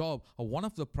primary job, or one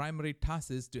of the primary tasks,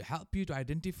 is to help you to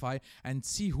identify and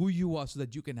see who you are so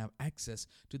that you can have access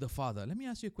to the Father. Let me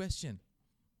ask you a question.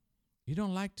 You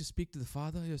don't like to speak to the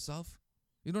Father yourself?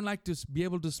 You don't like to be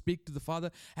able to speak to the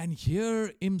Father and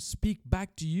hear Him speak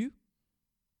back to you?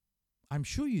 I'm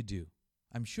sure you do.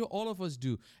 I'm sure all of us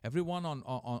do. Everyone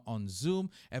on Zoom,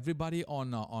 everybody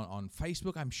on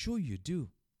Facebook, I'm sure you do.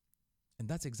 And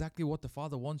that's exactly what the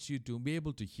Father wants you to be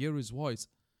able to hear His voice,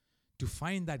 to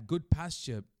find that good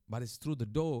pasture, but it's through the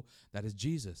door that is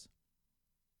Jesus.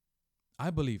 I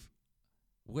believe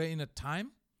we're in a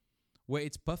time where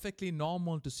it's perfectly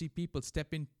normal to see people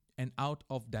step in and out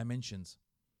of dimensions.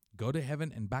 Go to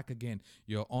heaven and back again.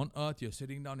 You're on earth, you're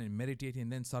sitting down and meditating,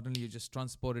 and then suddenly you're just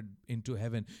transported into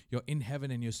heaven. You're in heaven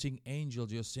and you're seeing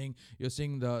angels. You're seeing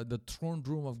the throne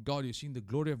room of God. You're seeing the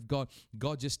glory of God.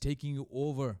 God just taking you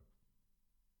over.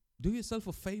 Do yourself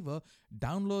a favor.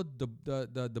 Download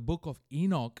the book of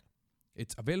Enoch.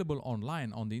 It's available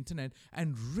online on the internet,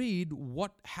 and read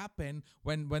what happened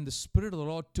when the Spirit of the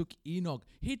Lord took Enoch.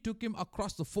 He took him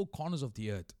across the four corners of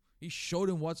the earth. He showed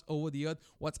him what's over the earth,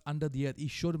 what's under the earth. He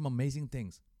showed him amazing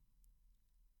things.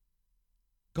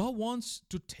 God wants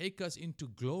to take us into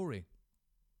glory.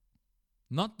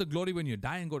 Not the glory when you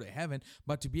die and go to heaven,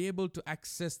 but to be able to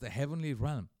access the heavenly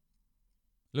realm.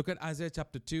 Look at Isaiah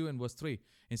chapter 2 and verse 3.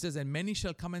 It says, "And many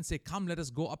shall come and say, Come, let us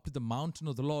go up to the mountain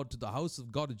of the Lord, to the house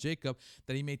of God of Jacob,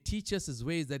 that He may teach us His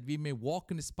ways, that we may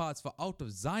walk in His paths. For out of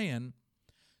Zion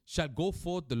shall go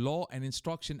forth the law and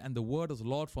instruction and the word of the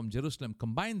Lord from Jerusalem."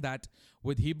 Combine that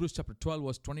with Hebrews chapter 12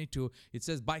 verse 22. It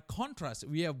says, "By contrast,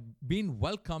 we have been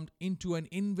welcomed into an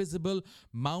invisible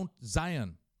Mount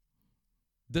Zion,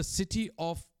 the city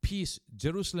of peace,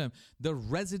 Jerusalem, the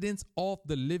residence of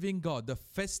the living God, the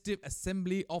festive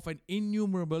assembly of an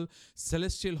innumerable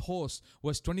celestial host."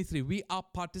 Verse 23, "We are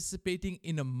participating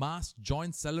in a mass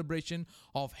joint celebration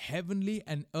of heavenly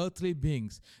and earthly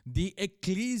beings. The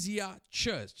ecclesia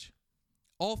church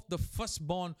of the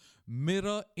firstborn,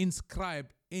 mirror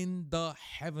inscribed in the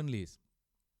heavenlies."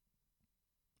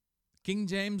 King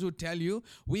James would tell you,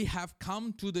 we have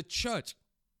come to the church.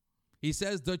 He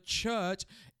says the church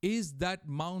is that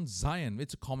Mount Zion.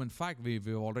 It's a common fact. We've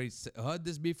already heard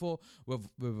this before. We've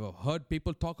heard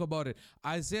people talk about it.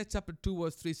 Isaiah chapter 2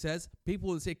 verse 3 says, people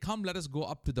will say, "Come, let us go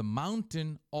up to the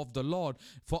mountain of the Lord.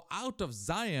 For out of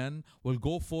Zion will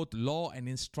go forth law and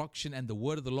instruction and the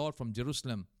word of the Lord from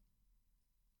Jerusalem."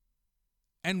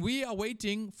 And we are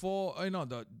waiting for, I'm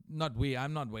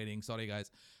not waiting. Sorry,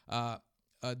 guys.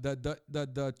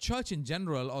 The church in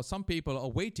general, or some people are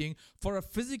waiting for a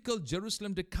physical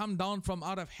Jerusalem to come down from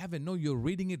out of heaven. No, you're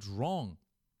reading it wrong.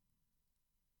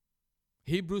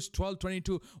 Hebrews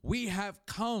 12:22, "We have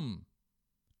come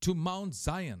to Mount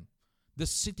Zion, the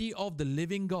city of the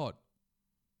living God,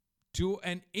 to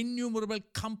an innumerable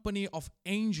company of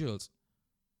angels."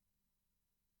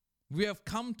 We have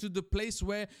come to the place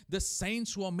where the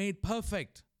saints who are made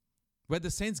perfect, where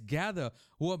the saints gather,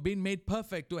 who have been made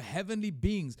perfect, to heavenly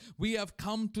beings. We have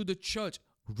come to the church.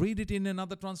 Read it in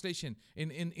another translation,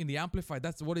 in the Amplified.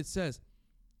 That's what it says.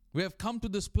 We have come to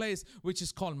this place which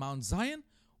is called Mount Zion,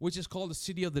 which is called the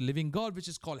city of the living God, which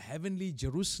is called heavenly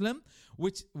Jerusalem,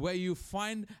 where you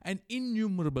find an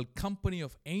innumerable company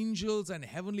of angels and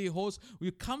heavenly hosts.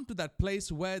 We come to that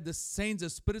place where the saints,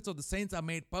 the spirits of the saints are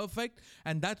made perfect,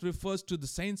 and that refers to the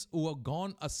saints who have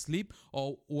gone asleep,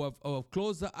 or who have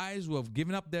closed their eyes, who have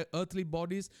given up their earthly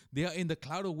bodies. They are in the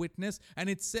cloud of witness, and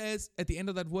it says at the end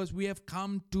of that verse, "We have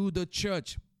come to the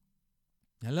church."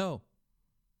 Hello.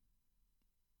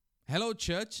 Hello,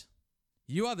 church.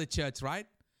 You are the church, right?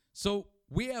 So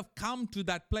we have come to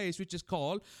that place which is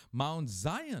called Mount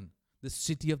Zion, the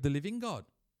city of the living God.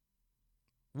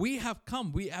 We have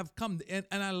come. And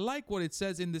I like what it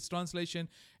says in this translation,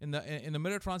 in the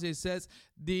Mirror translation. It says,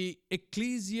 "The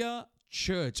ecclesia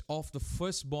church of the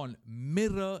firstborn,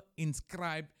 mirror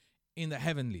inscribed in the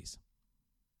heavenlies."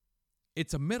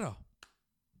 It's a mirror.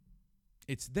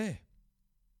 It's there.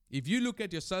 If you look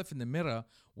at yourself in the mirror,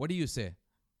 what do you say?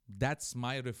 "That's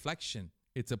my reflection.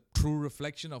 It's a true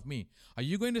reflection of me." Are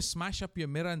you going to smash up your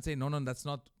mirror and say, no, that's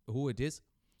not who it is?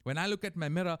 When I look at my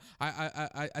mirror,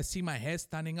 I see my hair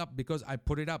standing up because I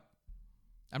put it up.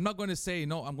 I'm not going to say,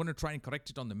 no, I'm going to try and correct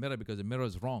it on the mirror because the mirror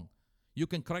is wrong. You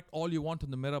can correct all you want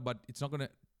on the mirror, but it's not going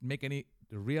to make any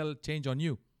real change on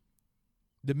you.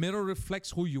 The mirror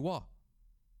reflects who you are.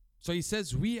 So he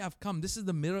says, we have come. This is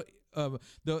the mirror,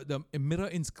 the mirror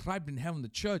inscribed in heaven, the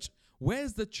church.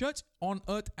 Where's the church? On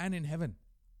earth and in heaven.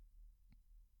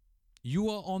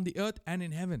 You are on the earth and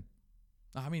in heaven.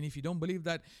 I mean, if you don't believe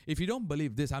that, if you don't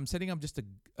believe this, I'm setting up just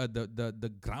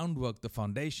the groundwork, the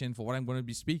foundation for what I'm going to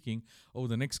be speaking over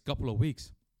the next couple of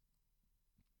weeks.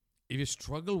 If you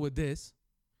struggle with this,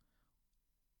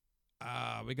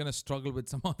 we're going to struggle with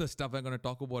some other stuff I'm going to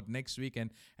talk about next week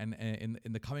and in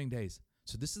the coming days.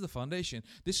 So this is the foundation.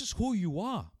 This is who you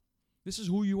are. This is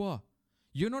who you are.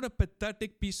 You're not a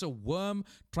pathetic piece of worm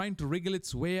trying to wriggle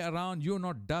its way around. You're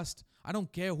not dust. I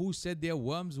don't care who said they're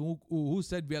worms, who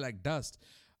said we're like dust.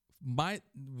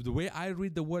 The way I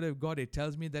read the word of God, it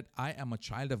tells me that I am a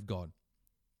child of God.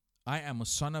 I am a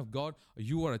son of God.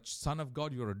 You are a son of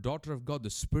God. You are a daughter of God.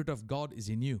 The Spirit of God is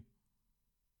in you.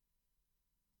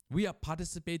 We are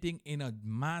participating in a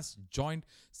mass joint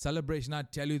celebration. I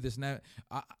tell you this now.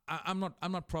 I'm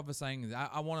not prophesying.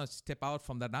 I want to step out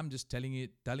from that. I'm just telling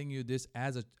you this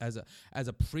as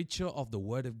a preacher of the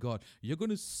Word of God. You're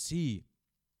going to see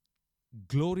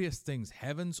glorious things.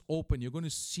 Heavens open. You're going to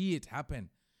see it happen.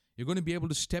 You're going to be able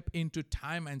to step into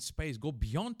time and space, go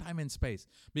beyond time and space,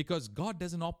 because God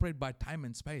doesn't operate by time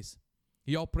and space.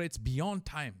 He operates beyond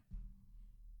time.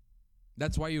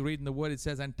 That's why you read in the word, it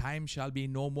says, and time shall be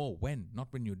no more. When? Not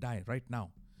when you die, right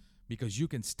now. Because you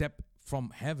can step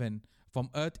from heaven, from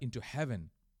earth into heaven,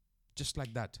 just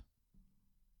like that.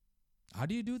 How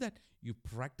do you do that? You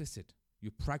practice it.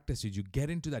 You practice it. You get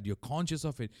into that. You're conscious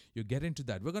of it. You get into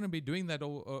that. We're going to be doing that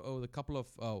over a couple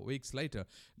of weeks later.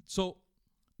 So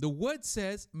the word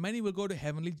says many will go to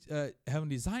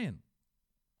heavenly Zion.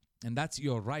 And that's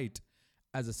your right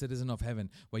as a citizen of heaven,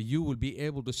 where you will be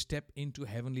able to step into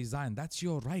heavenly Zion. That's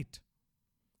your right.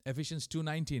 Ephesians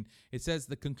 2:19, it says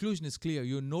the conclusion is clear.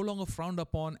 You're no longer frowned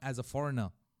upon as a foreigner.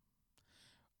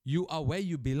 You are where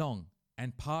you belong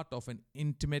and part of an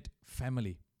intimate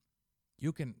family.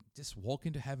 You can just walk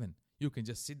into heaven. You can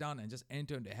just sit down and just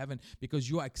enter into heaven because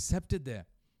you are accepted there.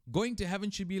 Going to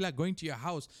heaven should be like going to your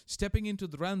house. Stepping into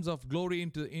the realms of glory,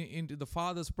 into the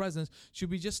Father's presence should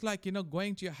be just like,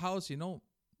 going to your house, I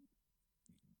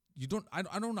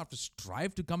don't have to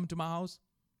strive to come into my house.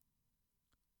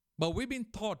 But we've been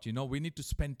taught, we need to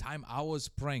spend time, hours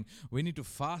praying. We need to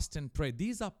fast and pray.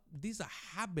 These are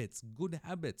habits, good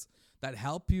habits that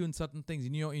help you in certain things,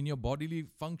 in your bodily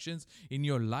functions, in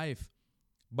your life.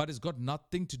 But it's got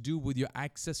nothing to do with your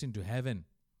access into heaven.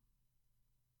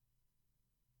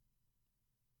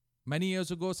 Many years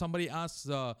ago, somebody asked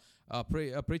a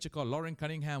preacher called Lauren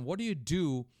Cunningham, what do you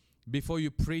do before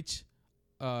you preach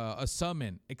a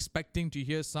sermon, expecting to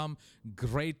hear some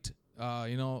great,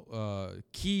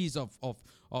 keys of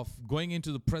going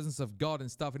into the presence of God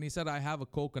and stuff? And he said, I have a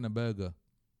Coke and a burger.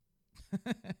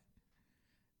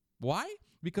 Why?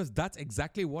 Because that's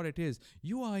exactly what it is.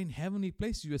 You are in heavenly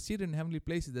places. You are seated in heavenly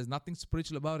places. There's nothing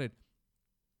spiritual about it.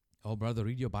 Oh, brother,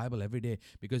 read your Bible every day,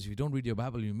 because if you don't read your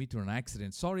Bible, you meet through an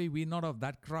accident. Sorry, we're not of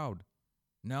that crowd.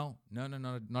 No,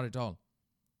 not at all.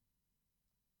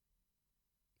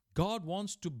 God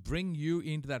wants to bring you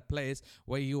into that place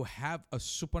where you have a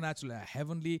supernatural, a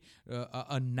heavenly,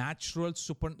 a natural,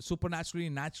 supernaturally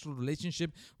natural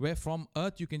relationship where from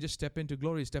earth you can just step into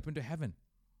glory, step into heaven.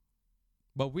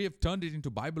 But we have turned it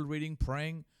into Bible reading,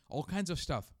 praying, all kinds of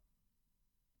stuff.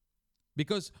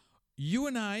 Because you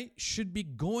and I should be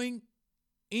going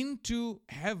into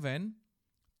heaven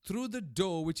through the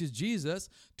door, which is Jesus,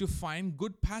 to find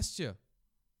good pasture.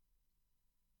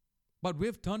 But we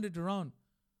have turned it around.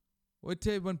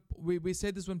 We say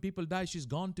this when people die, she's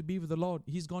gone to be with the Lord.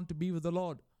 He's gone to be with the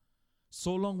Lord.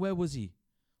 So long, where was he?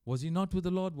 Was he not with the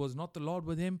Lord? Was not the Lord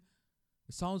with him?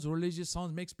 It sounds religious,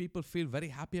 makes people feel very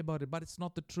happy about it, but it's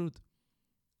not the truth.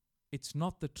 It's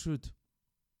not the truth.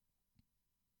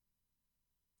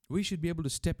 We should be able to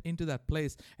step into that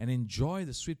place and enjoy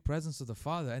the sweet presence of the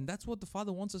Father. And that's what the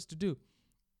Father wants us to do.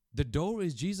 The door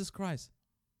is Jesus Christ.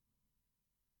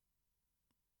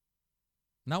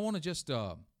 Now I want to just,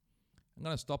 I'm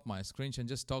going to stop my screen and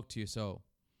just talk to you. So,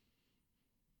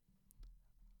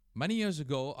 many years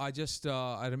ago,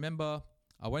 I remember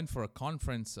I went for a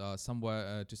conference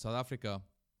somewhere to South Africa.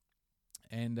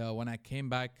 And when I came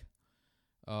back,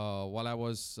 while I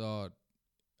was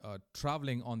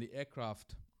traveling on the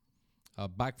aircraft,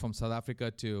 back from South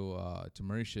Africa to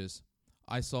Mauritius,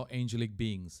 I saw angelic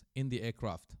beings in the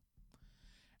aircraft.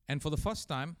 And for the first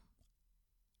time,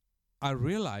 I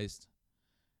realized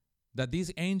that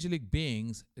these angelic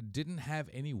beings didn't have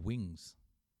any wings.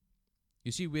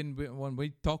 You see, when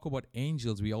we talk about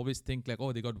angels, we always think like,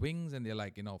 oh, they got wings and they're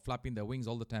like, flapping their wings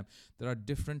all the time. There are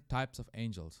different types of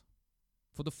angels.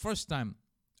 For the first time,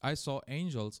 I saw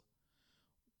angels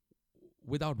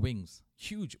without wings.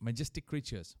 Huge, majestic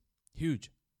creatures.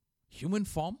 Huge. Human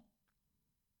form,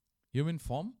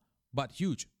 but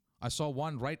huge. I saw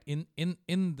one right in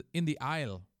the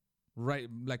aisle, right,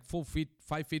 like 5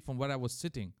 feet from where I was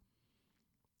sitting.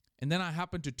 And then I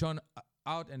happened to turn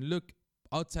out and look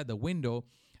outside the window,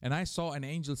 and I saw an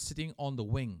angel sitting on the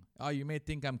wing. Oh, you may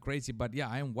think I'm crazy, but yeah,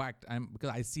 I am whacked. Because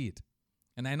I see it.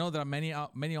 And I know there are many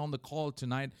on the call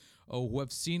tonight who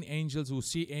have seen angels, who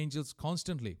see angels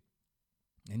constantly.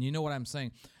 And you know what I'm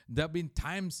saying? There have been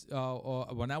times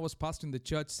when I was pastoring the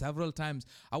church, several times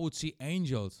I would see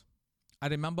angels. I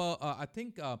remember, I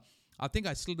think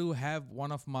I still do have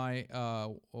one of my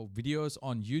videos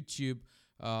on YouTube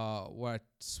where I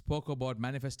spoke about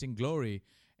manifesting glory.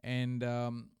 And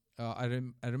I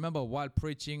remember while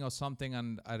preaching or something,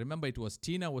 and I remember it was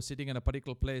Tina was sitting in a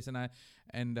particular place,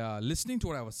 and listening to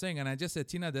what I was saying, and I just said,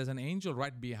 Tina, there's an angel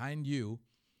right behind you,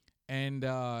 and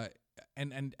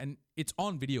it's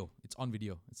on video. It's on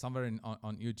video. It's somewhere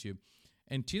on YouTube.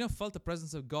 And Tina felt the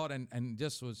presence of God and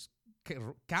just was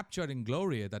captured in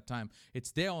glory at that time.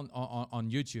 It's there on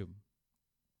YouTube.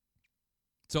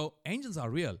 So angels are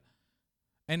real.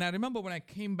 And I remember when I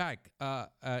came back,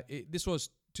 this was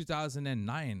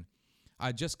 2009.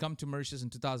 I just come to Mauritius in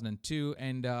 2002,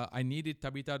 and I needed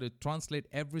Tabitha to translate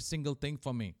every single thing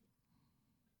for me.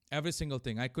 Every single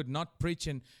thing. I could not preach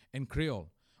in Creole.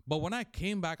 But when I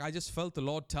came back, I just felt the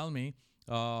Lord tell me,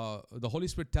 the Holy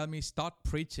Spirit tell me, start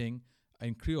preaching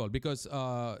in Creole. Because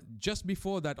just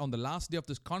before that, on the last day of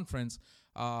this conference,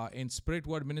 in Spirit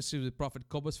Word Ministry with Prophet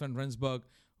Cobus van Rensburg,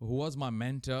 who was my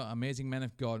mentor, amazing man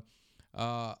of God,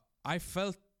 I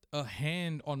felt a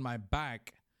hand on my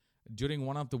back during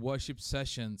one of the worship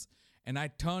sessions. And I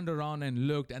turned around and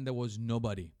looked, and there was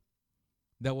nobody.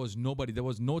 There was nobody. There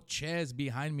was no chairs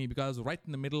behind me because I was right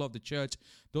in the middle of the church.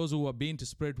 Those who have been to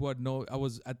Spirit Word know I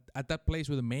was at that place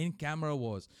where the main camera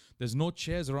was. There's no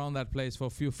chairs around that place for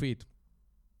a few feet.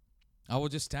 I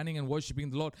was just standing and worshiping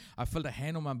the Lord. I felt a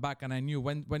hand on my back, and I knew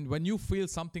when you feel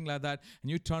something like that and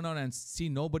you turn on and see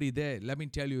nobody there, let me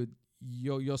tell you,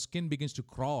 your skin begins to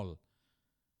crawl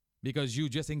because you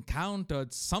just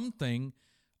encountered something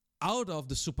out of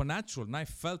the supernatural. And I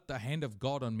felt the hand of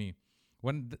God on me.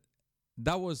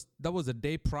 That was the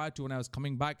day prior to when I was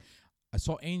coming back. I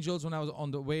saw angels when I was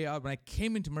on the way out. When I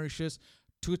came into Mauritius,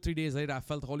 2-3 days later, I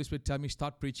felt the Holy Spirit tell me,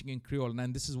 start preaching in Creole.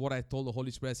 And this is what I told the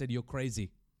Holy Spirit. I said, you're crazy.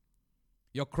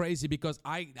 You're crazy because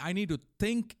I need to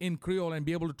think in Creole and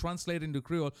be able to translate into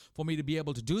Creole for me to be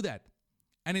able to do that.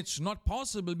 And it's not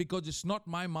possible because it's not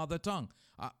my mother tongue.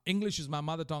 English is my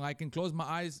mother tongue. I can close my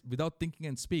eyes without thinking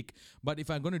and speak. But if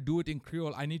I'm going to do it in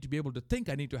Creole, I need to be able to think.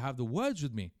 I need to have the words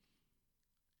with me.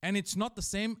 And it's not the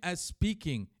same as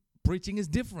speaking. Preaching is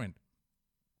different.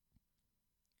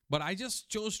 But I just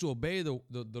chose to obey the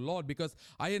Lord because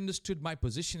I understood my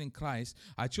position in Christ.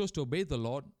 I chose to obey the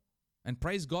Lord. And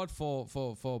praise God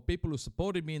for people who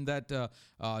supported me in that,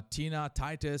 Tina,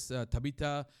 Titus,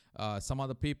 Tabitha, some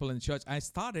other people in church. I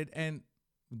started, and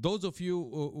those of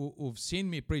you who've seen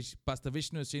me preach, Pastor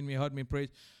Vishnu has seen me, heard me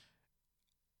preach,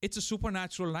 it's a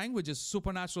supernatural language. It's a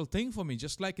supernatural thing for me.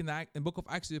 Just like in the book of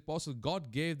Acts of the Apostles,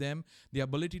 God gave them the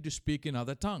ability to speak in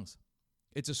other tongues.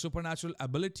 It's a supernatural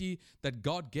ability that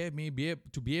God gave me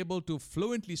to be able to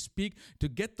fluently speak, to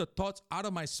get the thoughts out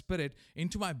of my spirit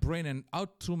into my brain and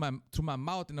out through my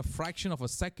mouth in a fraction of a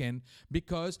second,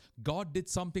 because God did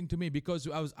something to me, because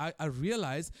I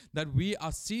realized that we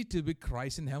are seated with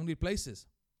Christ in heavenly places.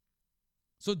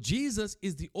 So Jesus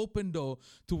is the open door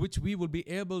to which we will be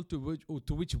able to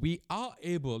which we are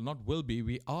able, not will be,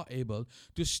 we are able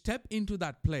to step into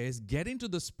that place, get into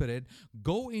the Spirit,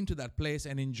 go into that place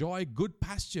and enjoy good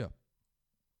pasture.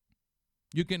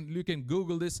 You can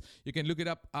Google this. You can look it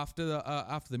up after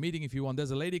the meeting if you want.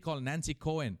 There's a lady called Nancy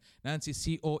Cohen, Nancy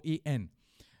Coen,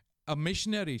 a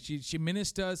missionary. She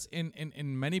ministers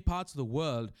in many parts of the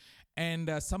world.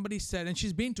 And somebody said, and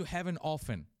she's been to heaven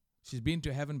often. She's been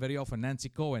to heaven very often, Nancy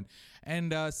Cohen.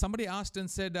 And somebody asked and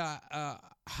said,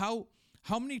 how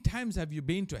many times have you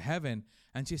been to heaven?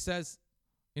 And she says,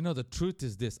 the truth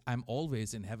is this, I'm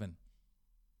always in heaven.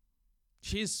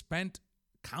 She's spent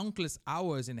countless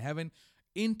hours in heaven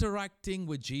interacting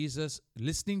with Jesus,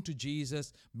 listening to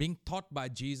Jesus, being taught by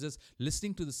Jesus,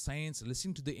 listening to the saints,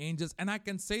 listening to the angels. And I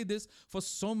can say this for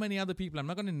so many other people. I'm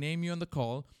not going to name you on the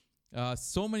call.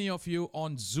 So many of you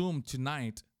on Zoom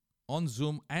tonight, on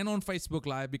Zoom and on Facebook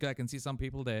Live, because I can see some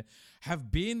people there, have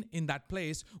been in that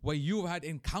place where you've had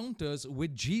encounters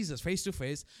with Jesus face to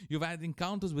face. You've had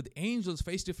encounters with angels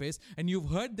face to face, and you've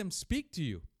heard them speak to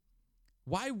you.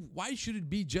 Why should it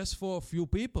be just for a few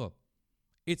people?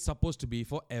 It's supposed to be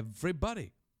for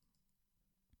everybody.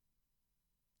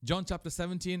 John chapter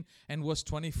 17 and verse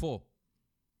 24.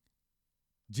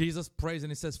 Jesus prays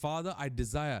and he says, Father, I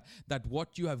desire that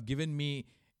what you have given me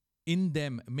in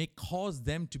them may cause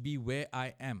them to be where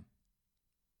I am.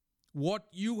 What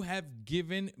you have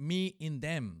given me in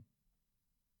them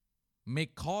may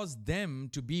cause them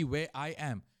to be where I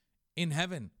am. in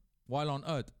heaven while on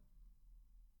earth.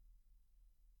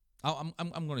 I'm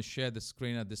going to share the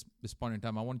screen at this point in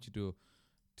time. I want you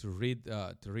to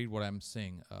read what I'm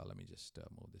saying. Let me just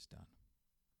move this down.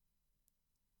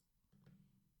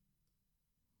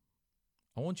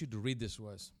 I want you to read this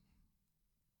verse.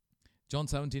 John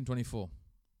 17:24.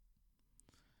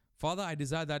 Father, I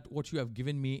desire that what you have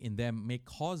given me in them may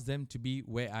cause them to be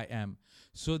where I am,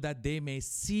 so that they may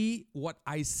see what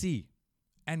I see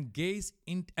and gaze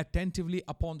attentively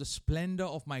upon the splendor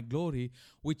of my glory,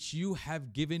 which you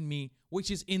have given me,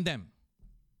 which is in them.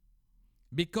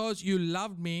 Because you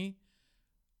loved me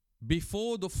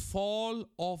before the fall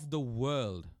of the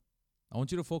world. I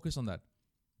want you to focus on that.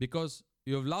 Because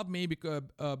you have loved me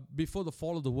before the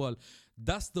fall of the world.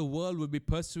 Thus the world will be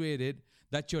persuaded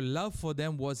that your love for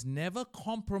them was never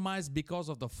compromised because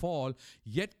of the fall,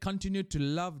 yet continued to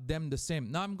love them the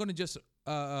same. Now I'm going to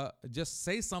just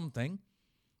say something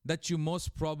that you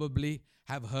most probably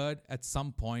have heard at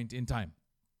some point in time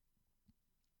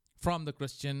from the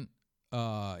Christian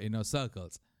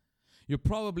circles. You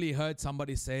probably heard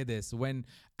somebody say this: when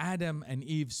Adam and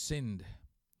Eve sinned,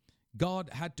 God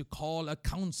had to call a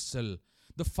council,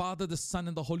 the Father, the Son,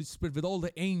 and the Holy Spirit, with all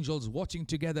the angels watching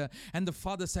together. And the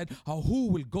Father said, who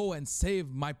will go and save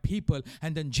my people?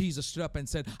 And then Jesus stood up and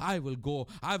said, I will go.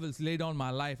 I will lay down my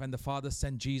life. And the Father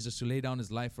sent Jesus to lay down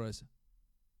his life for us.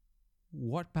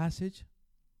 What passage?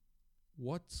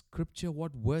 What scripture?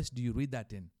 What verse do you read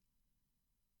that in?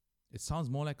 It sounds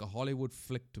more like a Hollywood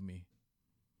flick to me,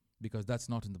 because that's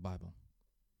not in the Bible.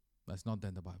 That's not there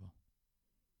in the Bible.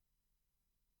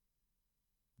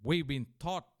 We've been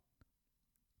taught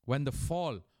when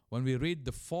we read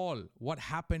the fall, what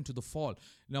happened to the fall.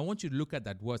 Now I want you to look at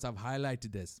that verse. I've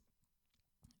highlighted this.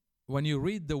 When you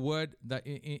read the word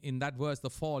in that verse, the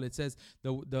fall, it says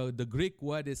the Greek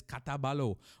word is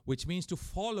katabalo, which means to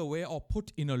fall away or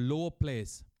put in a lower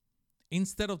place,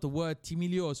 instead of the word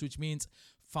timilios, which means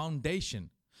foundation.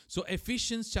 So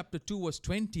Ephesians chapter 2 verse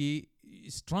 20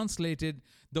 is translated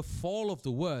the fall of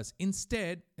the world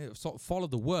instead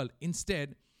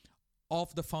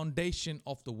of the foundation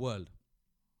of the world.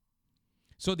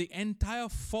 So the entire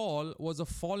fall was a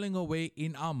falling away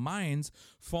in our minds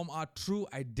from our true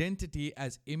identity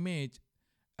as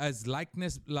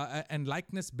likeness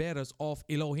bearers of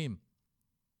Elohim.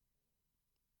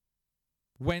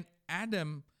 When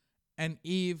Adam and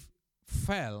Eve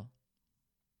fell,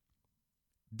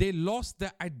 they lost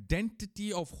the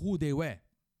identity of who they were.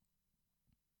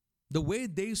 The way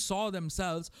they saw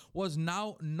themselves was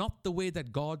now not the way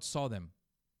that God saw them.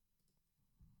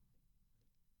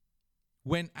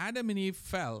 When Adam and Eve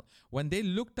fell, when they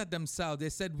looked at themselves, they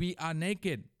said, we are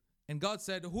naked. And God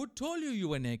said, who told you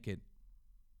were naked?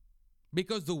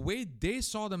 Because the way they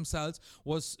saw themselves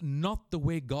was not the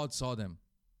way God saw them.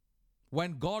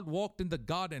 When God walked in the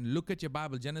garden, look at your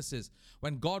Bible, Genesis.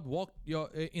 When God walked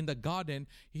in the garden,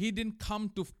 he didn't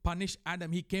come to punish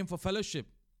Adam. He came for fellowship.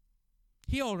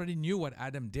 He already knew what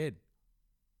Adam did.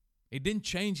 It didn't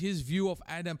change his view of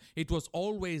Adam. It was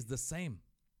always the same.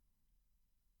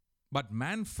 But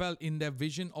man fell in their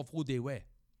vision of who they were.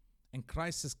 And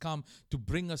Christ has come to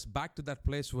bring us back to that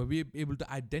place where we're able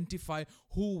to identify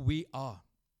who we are.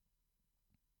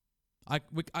 I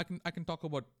can talk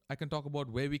about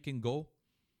where we can go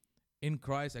in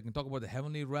Christ. I can talk about the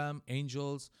heavenly realm,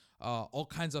 angels, all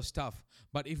kinds of stuff.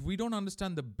 But if we don't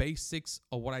understand the basics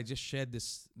of what I just shared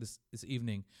this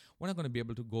evening, we're not going to be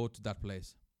able to go to that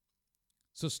place.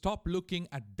 So stop looking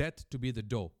at death to be the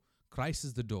door. Christ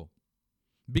is the door.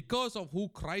 Because of who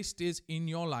Christ is in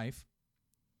your life,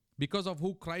 because of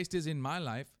who Christ is in my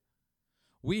life,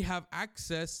 we have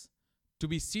access to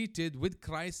be seated with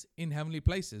Christ in heavenly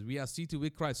places. We are seated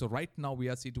with Christ. So right now we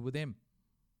are seated with him.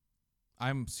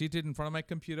 I'm seated in front of my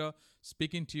computer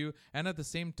speaking to you, and at the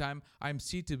same time I'm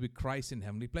seated with Christ in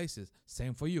heavenly places.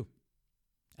 Same for you.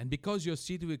 And because you're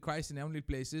seated with Christ in heavenly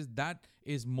places, that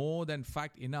is more than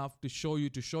fact enough to show you,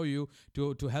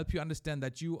 to help you understand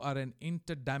that you are an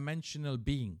interdimensional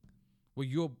being, where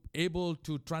you're able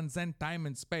to transcend time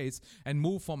and space and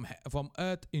move from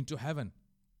earth into heaven.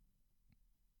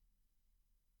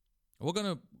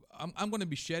 I'm going to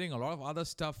be sharing a lot of other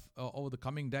stuff over the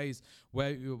coming days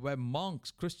where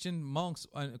Christian monks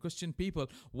and Christian people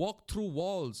walk through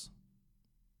walls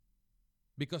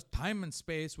because time and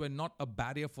space were not a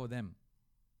barrier for them.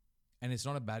 And it's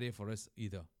not a barrier for us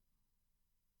either.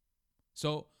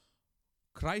 So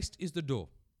Christ is the door.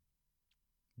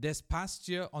 There's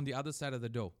pasture on the other side of the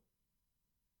door.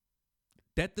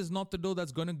 Death is not the door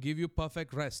that's going to give you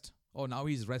perfect rest. Oh, now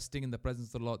he's resting in the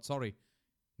presence of the Lord. Sorry.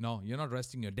 No, you're not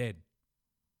resting, you're dead.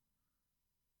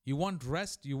 You want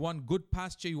rest, you want good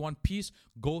pasture, you want peace,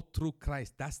 go through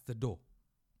Christ. That's the door.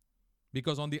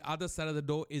 Because on the other side of the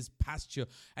door is pasture.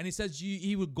 And he says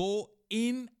he will go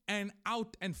in and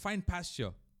out and find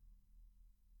pasture.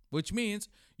 Which means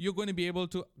you're going to be able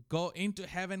to go into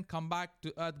heaven, come back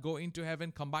to earth, go into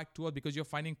heaven, come back to earth, because you're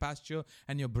finding pasture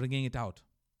and you're bringing it out.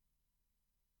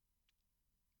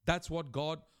 That's what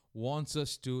God wants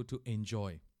us to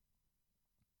enjoy.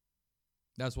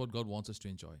 That's what God wants us to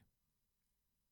enjoy.